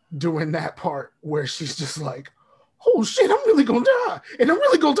acting during that part where she's just like, oh shit, I'm really gonna die. And I'm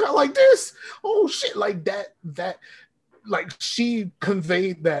really gonna die like this. Oh shit, like that like she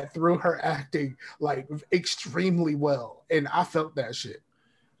conveyed that through her acting like extremely well. And I felt that shit.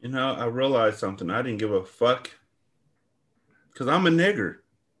 You know, I realized something. I didn't give a fuck because I'm a nigger.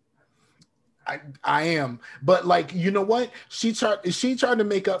 I am, but like, you know what? She tried to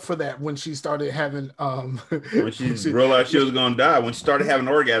make up for that when she started having when she realized she was gonna die. When she started having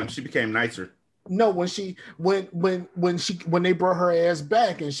orgasms, she became nicer. No, when they brought her ass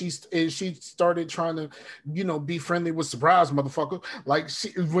back and she started trying to, you know, be friendly with Surprise, motherfucker. Like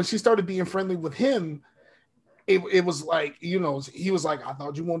when she started being friendly with him. It was like, you know, he was like, I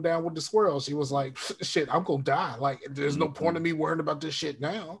thought you went down with the squirrels. She was like, shit, I'm gonna die. Like, there's no point in me worrying about this shit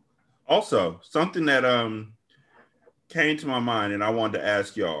now. Also, something that came to my mind and I wanted to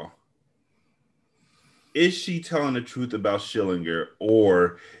ask y'all. Is she telling the truth about Schillinger,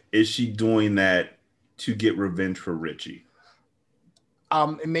 or is she doing that to get revenge for Richie?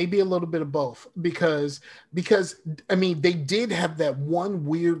 It may be a little bit of both because I mean, they did have that one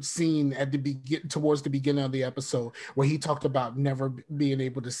weird scene at towards the beginning of the episode where he talked about never being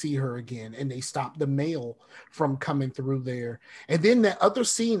able to see her again, and they stopped the mail from coming through there. And then that other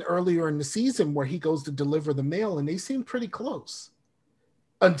scene earlier in the season where he goes to deliver the mail, and they seem pretty close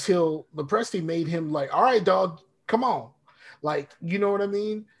until Lopresti made him like, all right, dog, come on, like, you know what I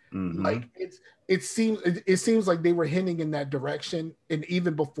mean? Mm-hmm. Like it seems like they were hinting in that direction, and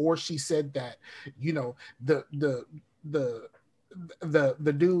even before she said that, you know, the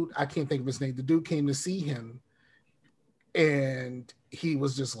dude, I can't think of his name, the dude came to see him, and he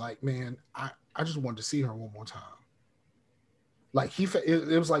was just like, man, I just wanted to see her one more time. Like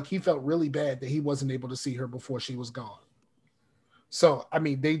it was like he felt really bad that he wasn't able to see her before she was gone. So I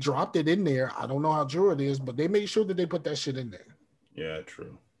mean, they dropped it in there. I don't know how true it is, but they made sure that they put that shit in there. Yeah,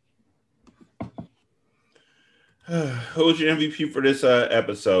 true. Who was your MVP for this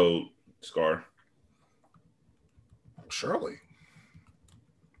episode, Scar? Shirley.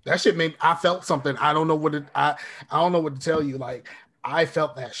 That shit made I felt something. I don't know what I don't know what to tell you. Like, I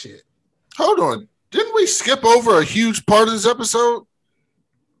felt that shit. Hold on. Didn't we skip over a huge part of this episode?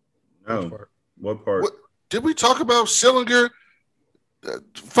 No. What part? Did we talk about Schillinger?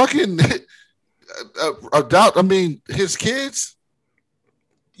 Fucking I mean, his kids?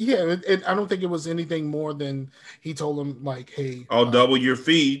 Yeah, and I don't think it was anything more than he told him, like, hey, I'll double your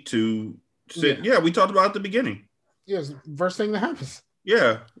fee to sit. Yeah, we talked about it at the beginning. Yes, first thing that happens.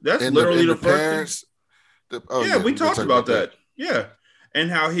 Yeah, that's and literally the first thing. We talked about that. Yeah,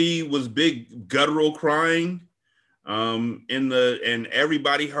 and how he was big guttural crying, and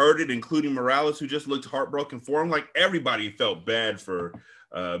everybody heard it, including Morales, who just looked heartbroken for him. Like, everybody felt bad for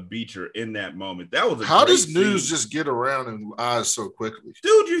Beecher in that moment. That was how does news just get around in eyes so quickly,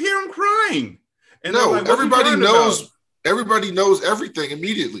 dude? You hear him crying, and no, like, everybody knows. About? Everybody knows everything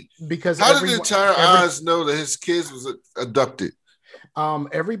immediately. Because how did the entire eyes know that his kids was abducted?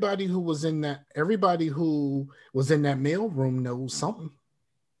 Everybody who was in that mail room knows something.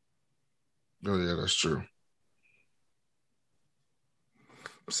 Oh yeah, that's true.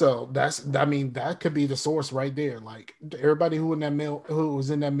 So that could be the source right there. Like, everybody who was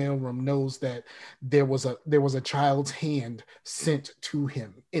in that mail room knows that there was a child's hand sent to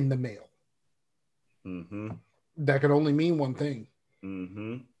him in the mail. Mm-hmm. That could only mean one thing.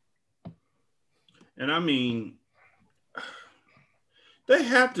 Mm-hmm. And I mean, they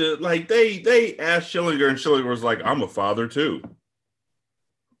have to they asked Schillinger, and Schillinger was like, "I'm a father too."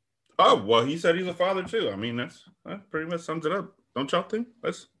 Oh well, he said he's a father too. I mean, that pretty much sums it up, don't y'all think?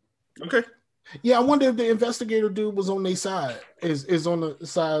 That's okay. Yeah, I wonder if the investigator dude was on their side, is on the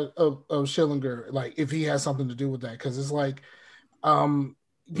side of Schillinger, like if he has something to do with that, because it's like,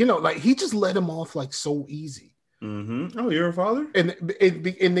 like he just let him off like so easy. Mm-hmm. Oh, you're a father, and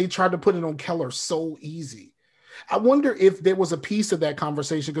they tried to put it on Keller so easy. I wonder if there was a piece of that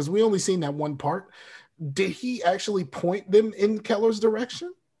conversation, because we only seen that one part. Did he actually point them in Keller's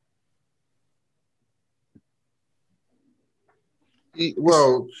direction?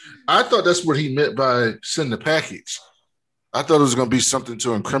 Well, I thought that's what he meant by send the package. I thought it was going to be something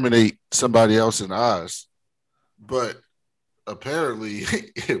to incriminate somebody else in Oz, but apparently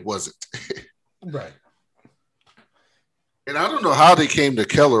it wasn't. Right. And I don't know how they came to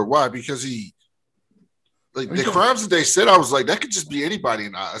Keller. Why? Because the crimes that they said, I was like, that could just be anybody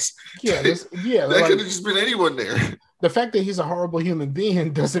in Oz. Yeah, that like, could have just been anyone there. The fact that he's a horrible human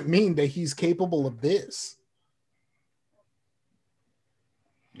being doesn't mean that he's capable of this.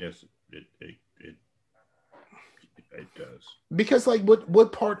 Yes, it does. Because like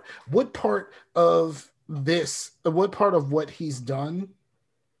what part of this, what part of what he's done,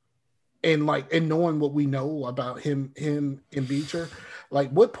 and knowing what we know about him and Beecher,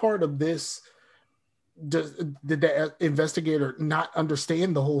 like what part of this did the investigator not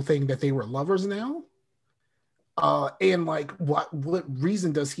understand the whole thing, that they were lovers now? And like what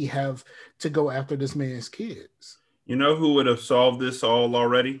reason does he have to go after this man's kids? You know who would have solved this all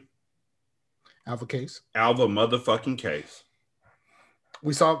already? Alva Case. Alva motherfucking Case.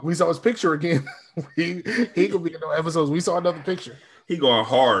 We saw his picture again. he could be in no episodes. We saw another picture. He going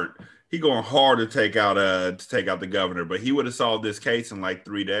hard. He going hard to take out the governor, but he would have solved this case in like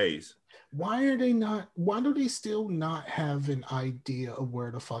 3 days. Why do they still not have an idea of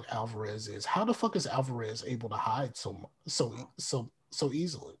where the fuck Alvarez is? How the fuck is Alvarez able to hide so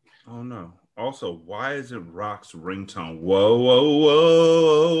easily? Oh no. Also, why isn't Rock's ringtone? Whoa, whoa,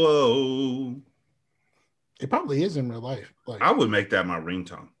 whoa, whoa. It probably is in real life. Like, I would make that my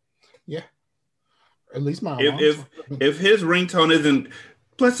ringtone. Yeah. At least my if his ringtone isn't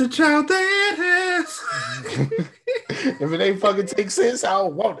 "Blessed Child that has," if it ain't fucking take sense, I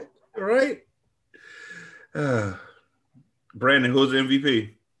don't want it. Right? Brandon, who's the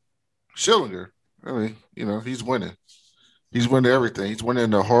MVP? Schillinger. I mean, he's winning. He's winning everything. He's winning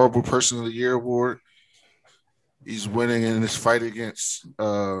the Horrible Person of the Year award. He's winning in this fight against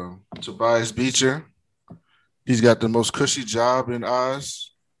Tobias Beecher. He's got the most cushy job in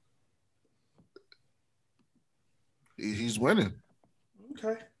Oz. He's winning.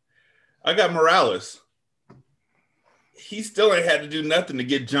 Okay. I got Morales. He still ain't had to do nothing to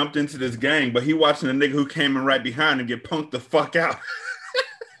get jumped into this gang, but he watching a nigga who came in right behind and get punked the fuck out.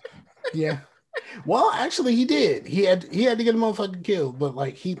 Yeah. Well, actually, he did. He had to get a motherfucker killed, but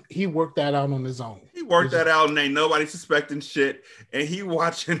like he worked that out on his own. He worked that out, and ain't nobody suspecting shit. And he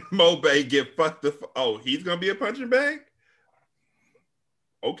watching Mobay get fucked oh, he's gonna be a punching bag?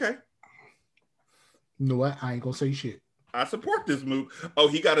 Okay. You know what? I ain't gonna say shit. I support this move. Oh,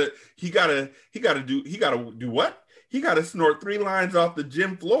 he gotta do what? He gotta snort 3 lines off the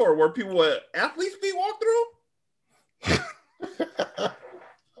gym floor where people with athletes feet walk through.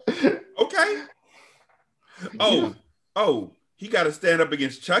 Okay. Oh, he gotta stand up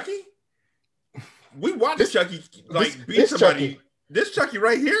against Chucky. We watched Chucky beat somebody. Chucky. This Chucky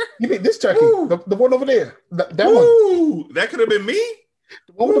right here? You mean this Chucky? The one over there. That one. That could have been me.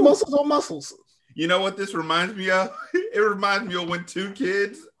 The one with the muscles on muscles. You know what this reminds me of? It reminds me of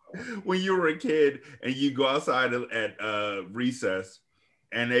when you were a kid and you go outside at recess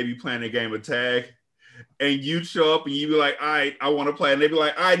and they be playing a game of tag and you'd show up and you'd be like, all right, I want to play. And they'd be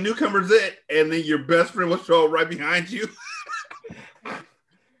like, all right, newcomer's it. And then your best friend will show up right behind you.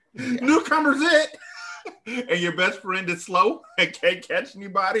 Newcomer's it. And your best friend is slow and can't catch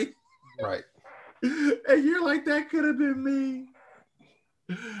anybody. Right. And you're like, that could have been me.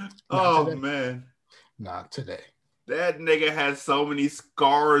 Man. Not today. That nigga has so many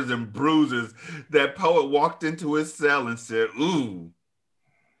scars and bruises that Poet walked into his cell and said, ooh.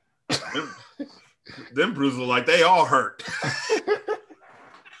 Them bruises are like they all hurt.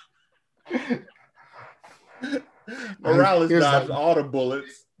 Morales dodged all the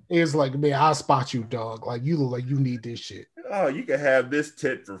bullets. It's like, man, I'll spot you, dog. Like, you look like you need this shit. Oh, you can have this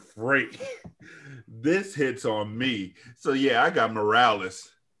tit for free. This hits on me. So, yeah, I got Morales.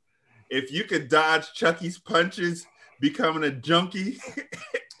 If you could dodge Chucky's punches, becoming a junkie,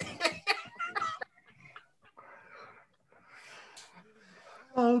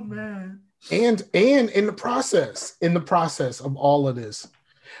 Oh man. And in the process of all of this,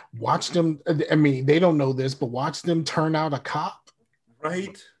 watch them. I mean, they don't know this, but watch them turn out a cop.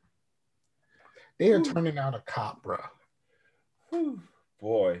 Right? They are turning out a cop, bro.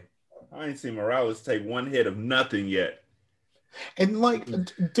 Boy, I ain't seen Morales take one hit of nothing yet. And like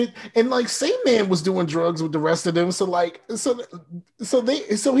Sandman was doing drugs with the rest of them, so he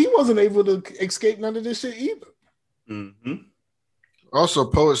wasn't able to escape none of this shit either. Mm-hmm. Also,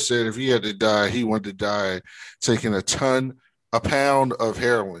 Poet said if he had to die, he wanted to die taking a pound of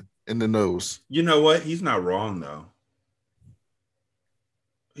heroin in the nose. You know what? He's not wrong though.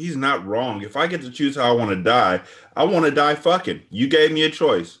 He's not wrong. If I get to choose how I want to die, I want to die fucking. You gave me a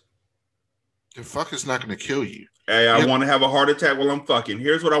choice. The fuck is not going to kill you. Hey, I want to have a heart attack while I'm fucking.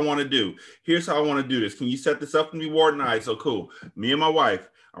 Here's what I want to do. Here's how I want to do this. Can you set this up for me, Warden? All right, so cool. Me and my wife,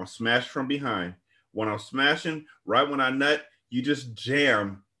 I'm smashed from behind. When I'm smashing, right when I nut, you just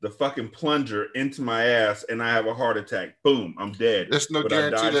jam the fucking plunger into my ass and I have a heart attack. Boom, I'm dead. There's no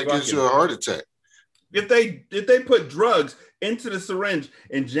guarantee that gives you a heart attack. If they put drugs into the syringe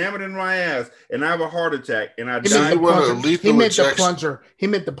and jam it in my ass and I have a heart attack and I die. He meant the plunger. He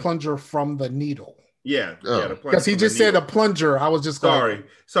meant the plunger from the needle. Yeah, because he just said a plunger. I was just sorry.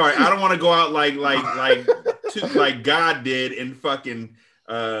 I don't want to go out like God did and fucking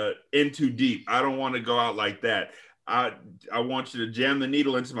in too deep. I don't want to go out like that. I want you to jam the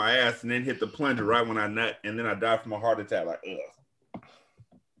needle into my ass and then hit the plunger right when I nut, and then I die from a heart attack. Like, ugh.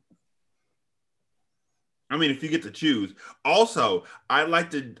 I mean, if you get to choose. Also, I'd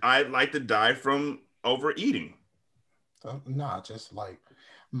like to die from overeating. Nah, just like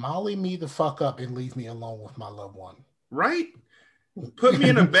Molly me the fuck up and leave me alone with my loved one. Right? Put me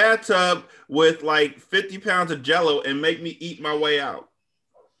in a bathtub with like 50 pounds of Jell-O and make me eat my way out.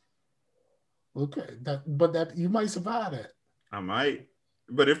 Okay, but you might survive that. I might.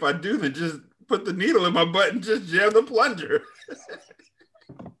 But if I do, then just put the needle in my butt and just jam the plunger.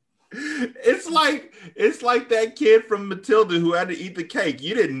 It's like that kid from Matilda who had to eat the cake.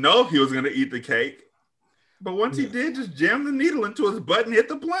 You didn't know if he was going to eat the cake. But once he did, just jam the needle into his butt and hit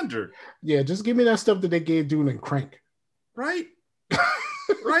the plunger. Yeah, just give me that stuff that they gave Dune and Crank. Right?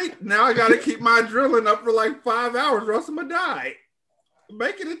 Right? Now I got to keep my adrenaline up for like 5 hours or else I'm going to die.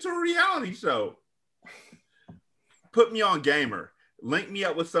 Make it into a reality show. Put me on Gamer. Link me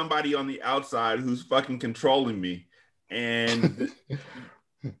up with somebody on the outside who's fucking controlling me. And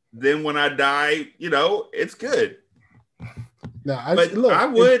then when I die, it's good. No,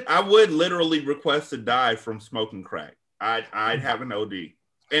 I would literally request to die from smoking crack. I'd have an OD,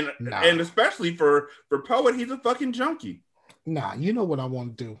 and especially for Poet, he's a fucking junkie. Nah, you know what I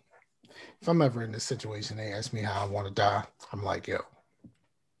want to do. If I'm ever in this situation, they ask me how I want to die. I'm like, yo,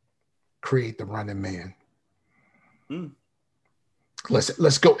 create the Running Man.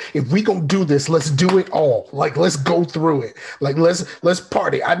 Let's go. If we gonna do this, let's do it all. Like, let's go through it. Like, let's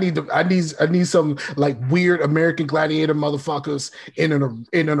party. I need some like weird American Gladiator motherfuckers in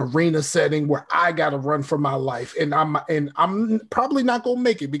an arena setting where I gotta run for my life, and I'm probably not gonna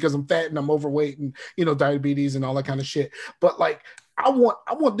make it because I'm fat and I'm overweight and diabetes and all that kind of shit. But like, I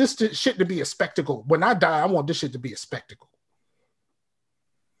want this shit to be a spectacle. When I die, I want this shit to be a spectacle.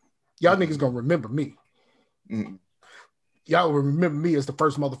 Y'all niggas gonna remember me. Y'all will remember me as the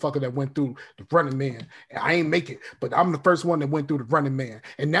first motherfucker that went through the Running Man. And I ain't make it, but I'm the first one that went through the Running Man.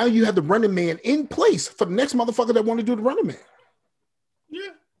 And now you have the Running Man in place for the next motherfucker that want to do the Running Man.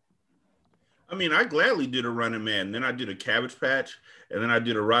 Yeah. I mean, I gladly do the Running Man. And then I do the Cabbage Patch. And then I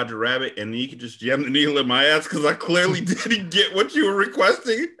do the Roger Rabbit. And then you can just jam the needle in my ass because I clearly didn't get what you were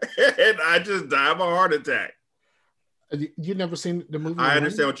requesting. And I just die of a heart attack. You never seen the movie? I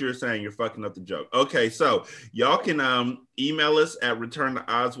understand what you were saying. You're fucking up the joke. Okay, so y'all can email us at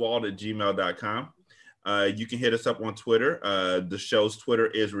returntooswald@gmail.com. You can hit us up on Twitter. The show's Twitter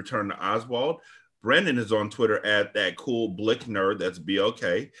is Return to Oswald. Brendan is on Twitter at that cool blick nerd. That's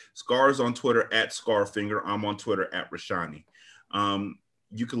BOK. Scar is on Twitter at Scarfinger. I'm on Twitter at Rashani.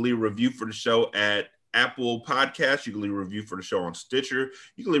 You can leave a review for the show at Apple Podcasts. You can leave a review for the show on Stitcher.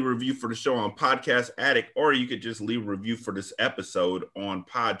 You can leave a review for the show on Podcast Addict, or you could just leave a review for this episode on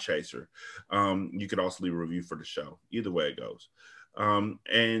Podchaser. You could also leave a review for the show. Either way it goes.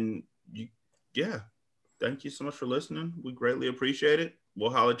 Thank you so much for listening. We greatly appreciate it.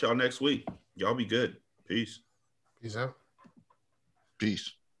 We'll holler at y'all next week. Y'all be good. Peace. Peace out.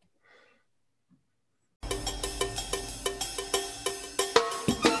 Peace.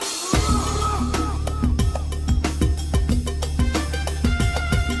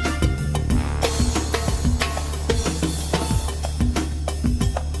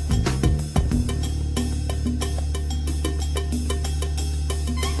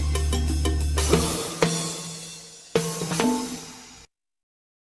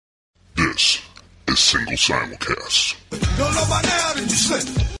 is single simulcast.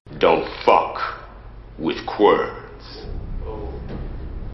 Don't fuck with Quirrell.